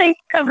have things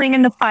coming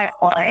in the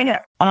pipeline.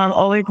 I'm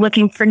always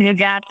looking for new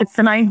gadgets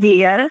and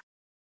ideas.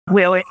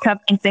 We always have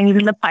things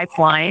in the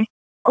pipeline.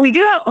 We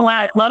do have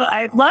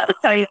I'd love to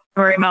tell you a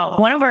story about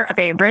one of our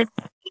favorites,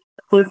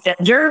 Blue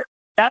Ginger.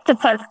 That's a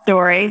fun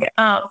story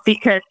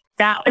because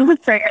that was a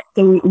fragrance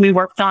that we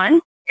worked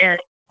on, and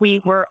we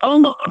were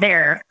almost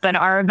there, but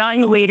our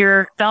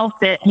evaluator felt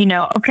that,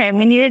 okay,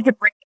 we needed to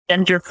bring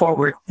ginger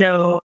forward.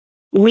 So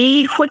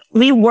we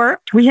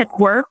had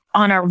worked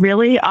on a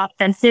really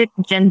authentic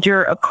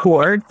ginger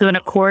accord. So an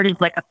accord is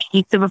like a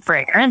piece of a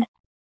fragrance.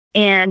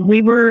 And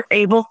we were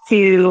able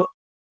to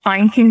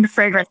fine-tune the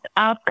fragrance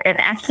up. And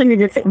actually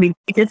we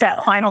did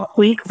that final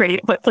tweak pretty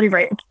quickly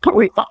right before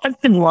we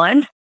launched and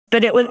launched.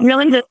 But it was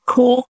really this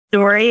cool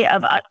story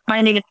of us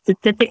finding a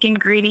specific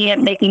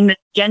ingredient, making this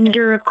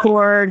ginger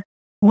accord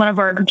one of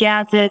our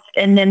gadgets.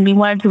 And then we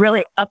wanted to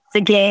really up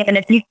the game. And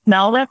if you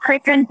smell that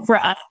fragrance, for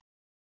us,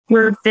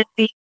 we're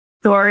 50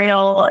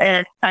 sensorial,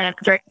 and kind of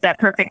strikes that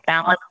perfect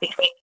balance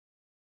between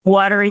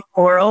watery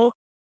floral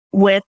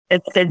with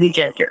its fizzy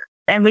ginger.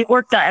 And we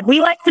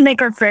like to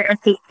make our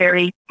fragrances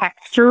very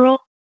textural.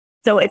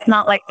 So it's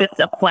not like just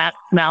a flat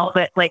smell,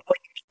 but like when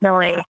you're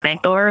smelling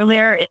mango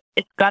earlier,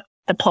 it's got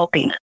the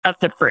pulpiness of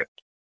the fruit,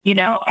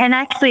 And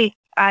actually,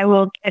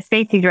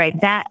 Stacey's right,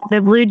 that the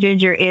blue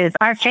ginger is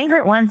our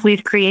favorite ones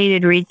we've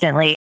created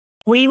recently.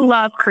 We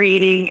love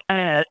creating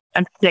a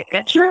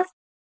signature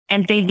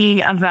and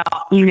thinking about,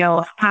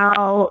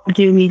 how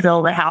do we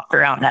build a house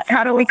around that?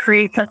 How do we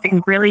create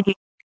something really deep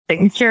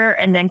signature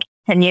and then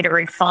continue to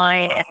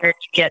refine and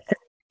get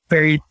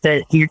very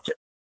that you're just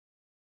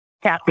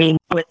happy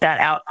with that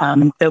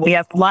outcome. So we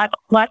have lots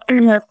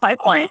in the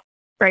pipeline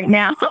right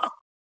now.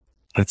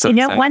 That's so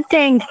one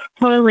thing,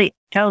 totally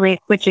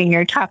switching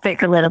your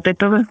topic a little bit,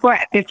 but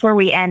before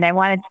we end,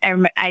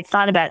 I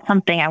thought about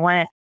something. I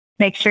want to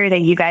make sure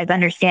that you guys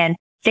understand.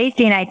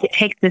 Stacey and I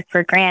take this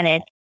for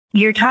granted.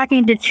 You're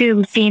talking to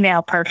two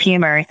female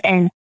perfumers,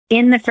 and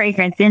in the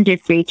fragrance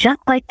industry, just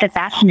like the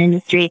fashion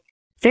industry,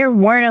 there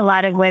weren't a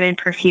lot of women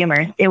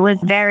perfumers. It was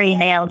very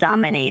male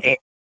dominated.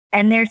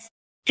 And there's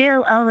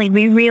still only,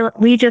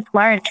 we just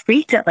learned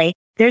recently,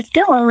 there's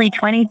still only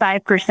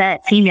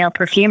 25% female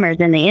perfumers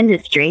in the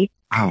industry.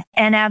 Wow.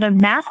 And out of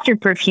master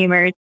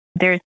perfumers,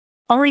 there's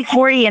only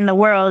 40 in the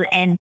world,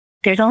 and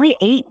there's only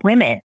 8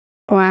 women.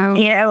 Wow.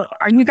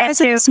 Are you guys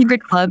in a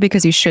secret club?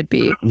 Because you should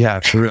be. Yeah,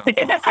 true.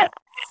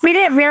 We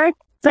didn't realize,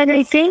 but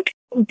I think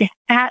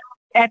at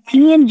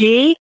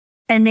P&G,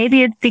 and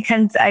maybe it's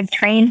because I've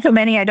trained so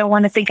many, I don't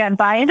want to think I'm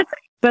biased,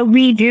 but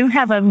we do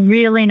have a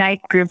really nice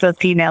group of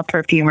female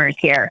perfumers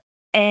here.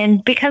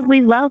 And because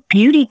we love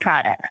beauty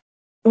products,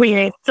 we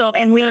use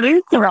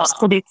the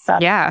also do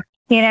stuff. Yeah.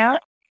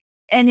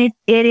 And it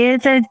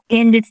is an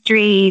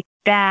industry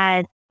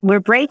that we're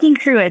breaking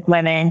through as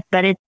women,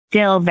 but it's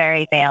still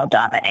very male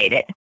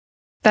dominated.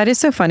 That is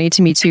so funny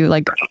to me too.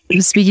 Like,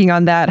 speaking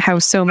on that, how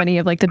so many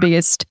of like the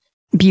biggest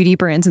beauty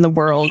brands in the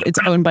world, it's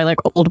owned by like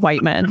old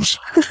white men.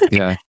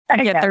 Yeah.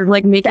 Yet they're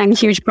like making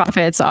huge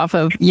profits off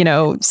of,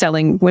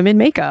 selling women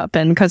makeup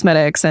and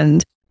cosmetics,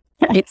 and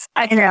it's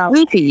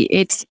loopy.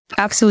 It's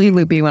absolutely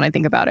loopy when I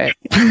think about it.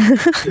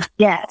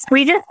 Yes.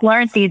 We just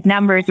learned these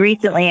numbers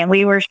recently, and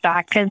we were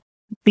shocked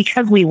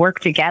because we work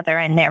together,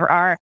 and there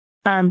are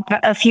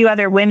a few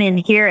other women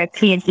here at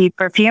P&G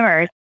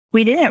Perfumers.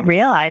 We didn't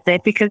realize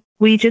it because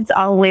we just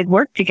always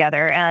work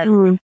together.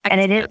 And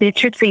it's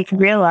tricky to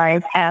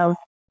realize how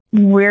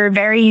we're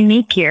very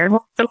unique here. We're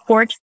so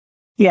fortunate.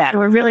 Yeah,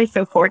 we're really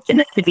so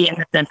fortunate to be in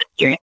this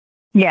industry.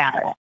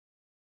 Yeah.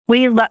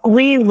 We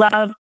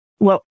love,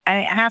 well,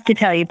 I have to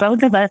tell you,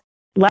 both of us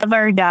love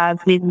our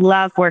jobs. We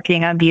love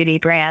working on beauty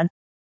brands,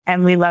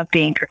 and we love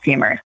being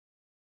perfumers.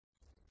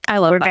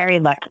 We're very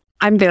lucky.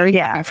 I'm very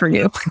happy for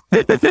you.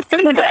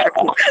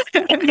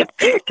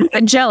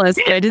 I'm jealous.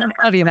 I didn't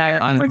tell you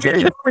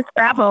that. We're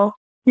travel.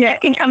 Yeah,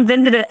 it comes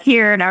into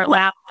here in our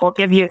lab. We'll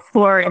give you a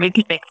floor and we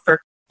can make for.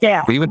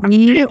 Yeah. Wait a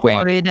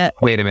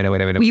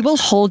minute. We will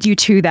hold you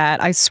to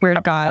that. I swear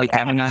to God. We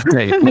have that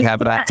tape. We have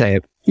that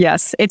tape.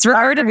 Yes, it's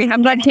recorded. We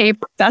have that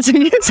tape. That's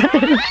what you said.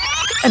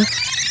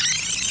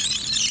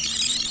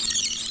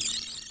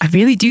 I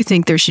really do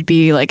think there should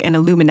be like an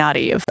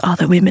Illuminati of all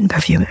the women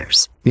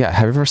perfumers. Yeah.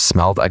 Have you ever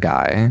smelled a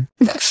guy?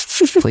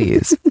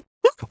 Please.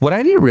 What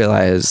I didn't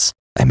realize,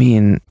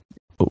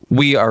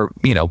 we are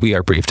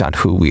briefed on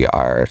who we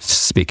are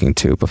speaking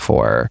to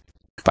before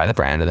by the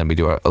brand, and then we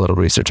do a little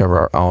research of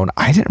our own.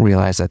 I didn't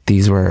realize that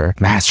these were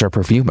master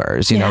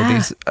perfumers.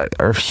 These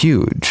are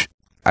huge.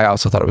 I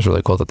also thought it was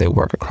really cool that they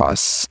work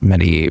across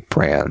many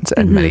brands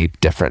and many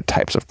different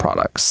types of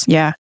products.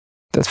 Yeah.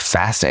 That's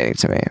fascinating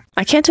to me.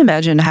 I can't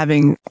imagine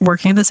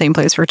working at the same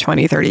place for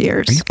 20, 30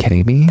 years. Are you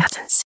kidding me? That's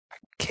insane.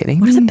 Kidding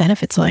me? What are the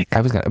benefits like?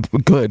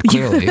 Good,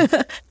 clearly.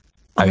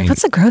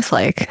 What's the growth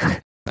like?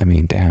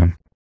 Damn.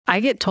 I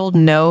get told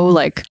no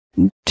like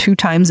 2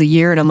 times a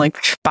year, and I'm like,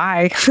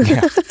 bye.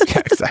 Yeah,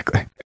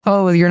 exactly.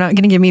 Oh, you're not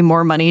going to give me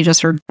more money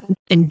just for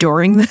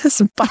enduring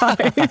this?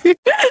 Bye.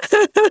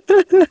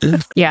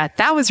 Yeah,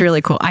 that was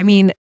really cool.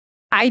 I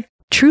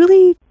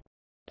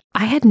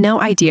had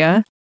no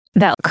idea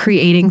that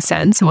creating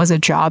scents was a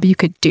job you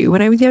could do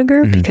when I was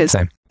younger, because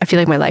Same. I feel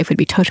like my life would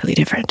be totally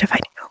different if I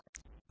knew.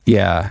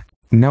 Yeah.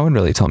 No one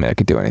really told me I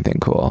could do anything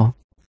cool,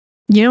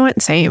 You know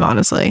what? Same,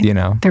 honestly. you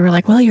know? They were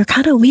like, well, you're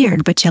kind of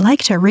weird, but you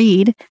like to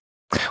read.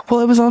 Well,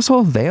 it was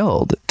also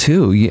veiled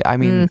too. I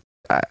mean,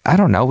 I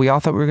don't know. We all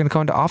thought we were going to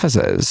go into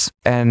offices,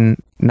 and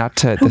not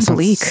to How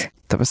bleak.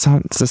 This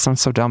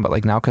sounds so dumb, but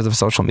like now because of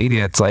social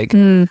media, it's like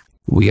Mm.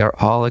 we are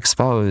all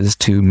exposed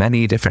to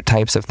many different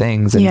types of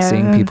things, and Yeah.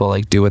 seeing people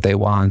like do what they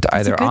want, That's a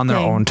either good on their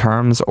thing. own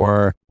terms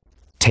or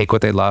take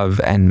what they love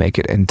and make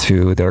it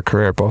into their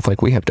career, both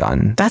like we have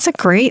done. That's a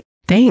great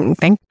thing.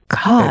 Thank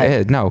God. It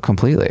is. No,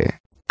 completely.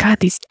 God,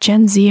 these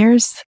Gen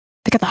Zers,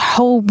 they got the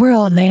whole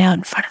world laid out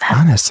in front of them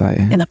Honestly.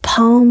 in the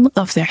palm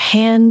of their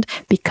hand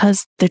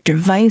because the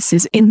device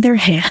is in their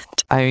hand.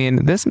 I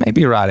mean, this may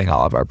be rotting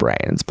all of our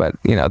brains, but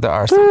you know, there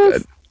are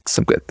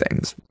some good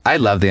things. I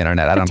love the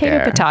internet. I don't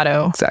care.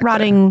 Potato. Exactly.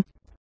 Rotting,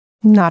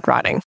 not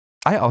rotting.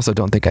 I also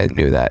don't think I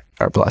knew that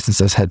Herbal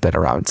Essences had been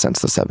around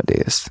since the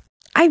 70s.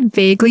 I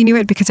vaguely knew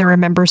it because I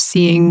remember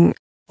seeing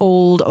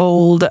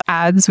old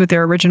ads with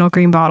their original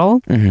green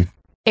bottle. Mhm.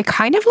 It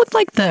kind of looked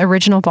like the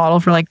original bottle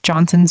for like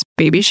Johnson's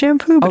baby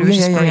shampoo, but it was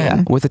just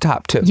green. With the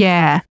top too.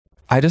 Yeah.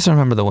 I just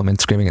remember the woman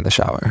screaming in the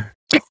shower.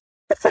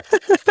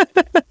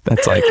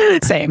 That's like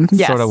Same.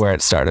 Yes. sort of where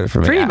it started for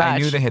me. Pretty I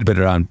much. knew they had been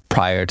around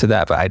prior to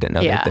that, but I didn't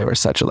know Yeah. that they were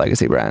such a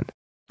legacy brand.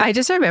 I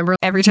just remember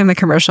every time the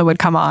commercial would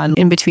come on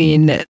in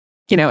between,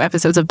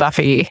 episodes of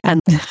Buffy and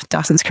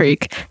Dawson's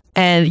Creek.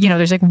 And,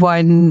 there's like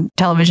one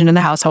television in the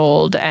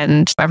household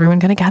and everyone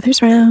kind of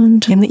gathers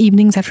around in the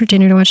evenings after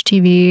dinner to watch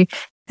TV.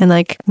 And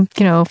like,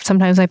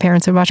 sometimes my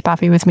parents would watch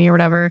Buffy with me or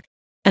whatever.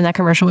 And that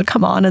commercial would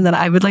come on and then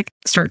I would like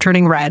start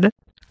turning red.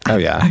 Oh I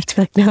yeah. would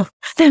be like, no.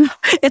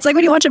 It's like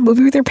when you watch a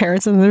movie with your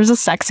parents and there's a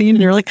sex scene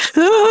and you're like,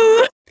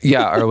 ah!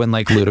 Yeah, or when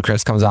like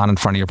Ludacris comes on in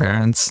front of your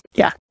parents.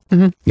 Yeah.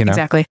 Mhm. You know?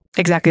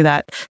 Exactly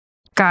that.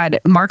 God,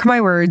 mark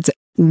my words.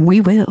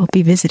 We will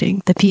be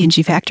visiting the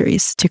P&G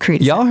factories to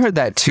create. Y'all heard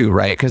that too,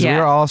 right? Because we Yeah.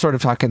 were all sort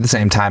of talking at the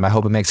same time. I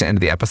hope it makes it into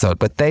the episode.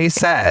 But they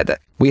said,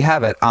 we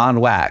have it on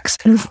wax,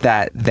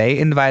 that they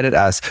invited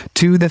us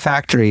to the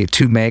factory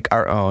to make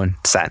our own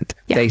scent.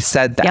 Yeah. They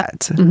said Yep.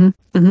 that. And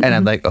And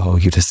I'm like, oh,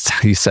 you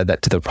said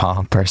that to the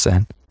wrong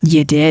person.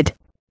 you did.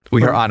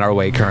 We are on our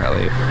way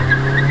currently.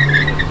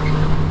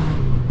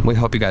 We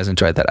hope you guys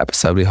enjoyed that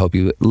episode. We hope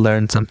you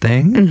learned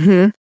something.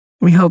 Mm-hmm.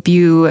 We hope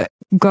you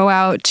go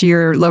out to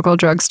your local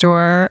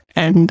drugstore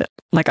and,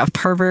 like a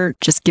pervert,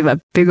 just give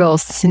a big old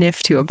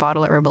sniff to a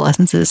bottle of Herbal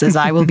Essences, as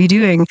I will be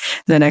doing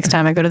the next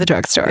time I go to the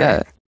drugstore.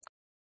 Yeah.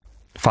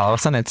 Follow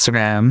us on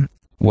Instagram.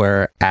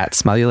 We're at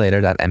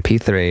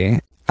smellyoulater.mp3.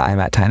 I'm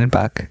at Tyne and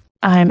Buck.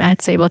 I'm at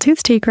Sabletooth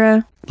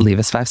Tikra. Leave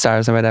us 5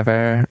 stars or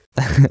whatever.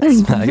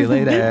 Smell you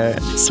later.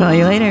 Smell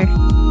you later.